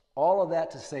all of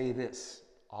that to say this: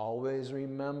 always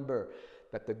remember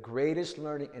that the greatest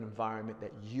learning environment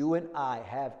that you and I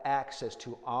have access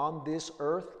to on this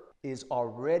earth is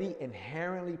already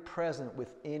inherently present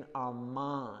within our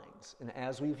minds. And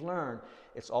as we've learned,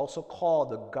 it's also called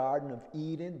the Garden of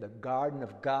Eden, the Garden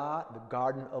of God, the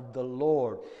Garden of the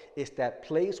Lord. It's that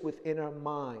place within our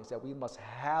minds that we must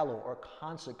hallow or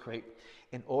consecrate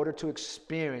in order to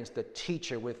experience the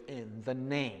teacher within, the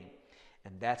name.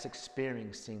 And that's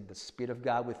experiencing the Spirit of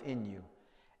God within you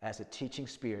as a teaching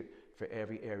spirit for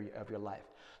every area of your life.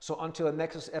 So until the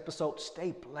next episode,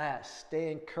 stay blessed,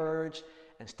 stay encouraged,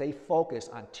 and stay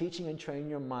focused on teaching and training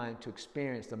your mind to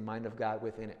experience the mind of God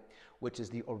within it, which is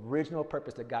the original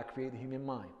purpose that God created the human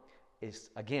mind, is,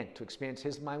 again, to experience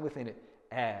His mind within it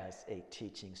as a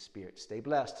teaching spirit. Stay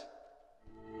blessed.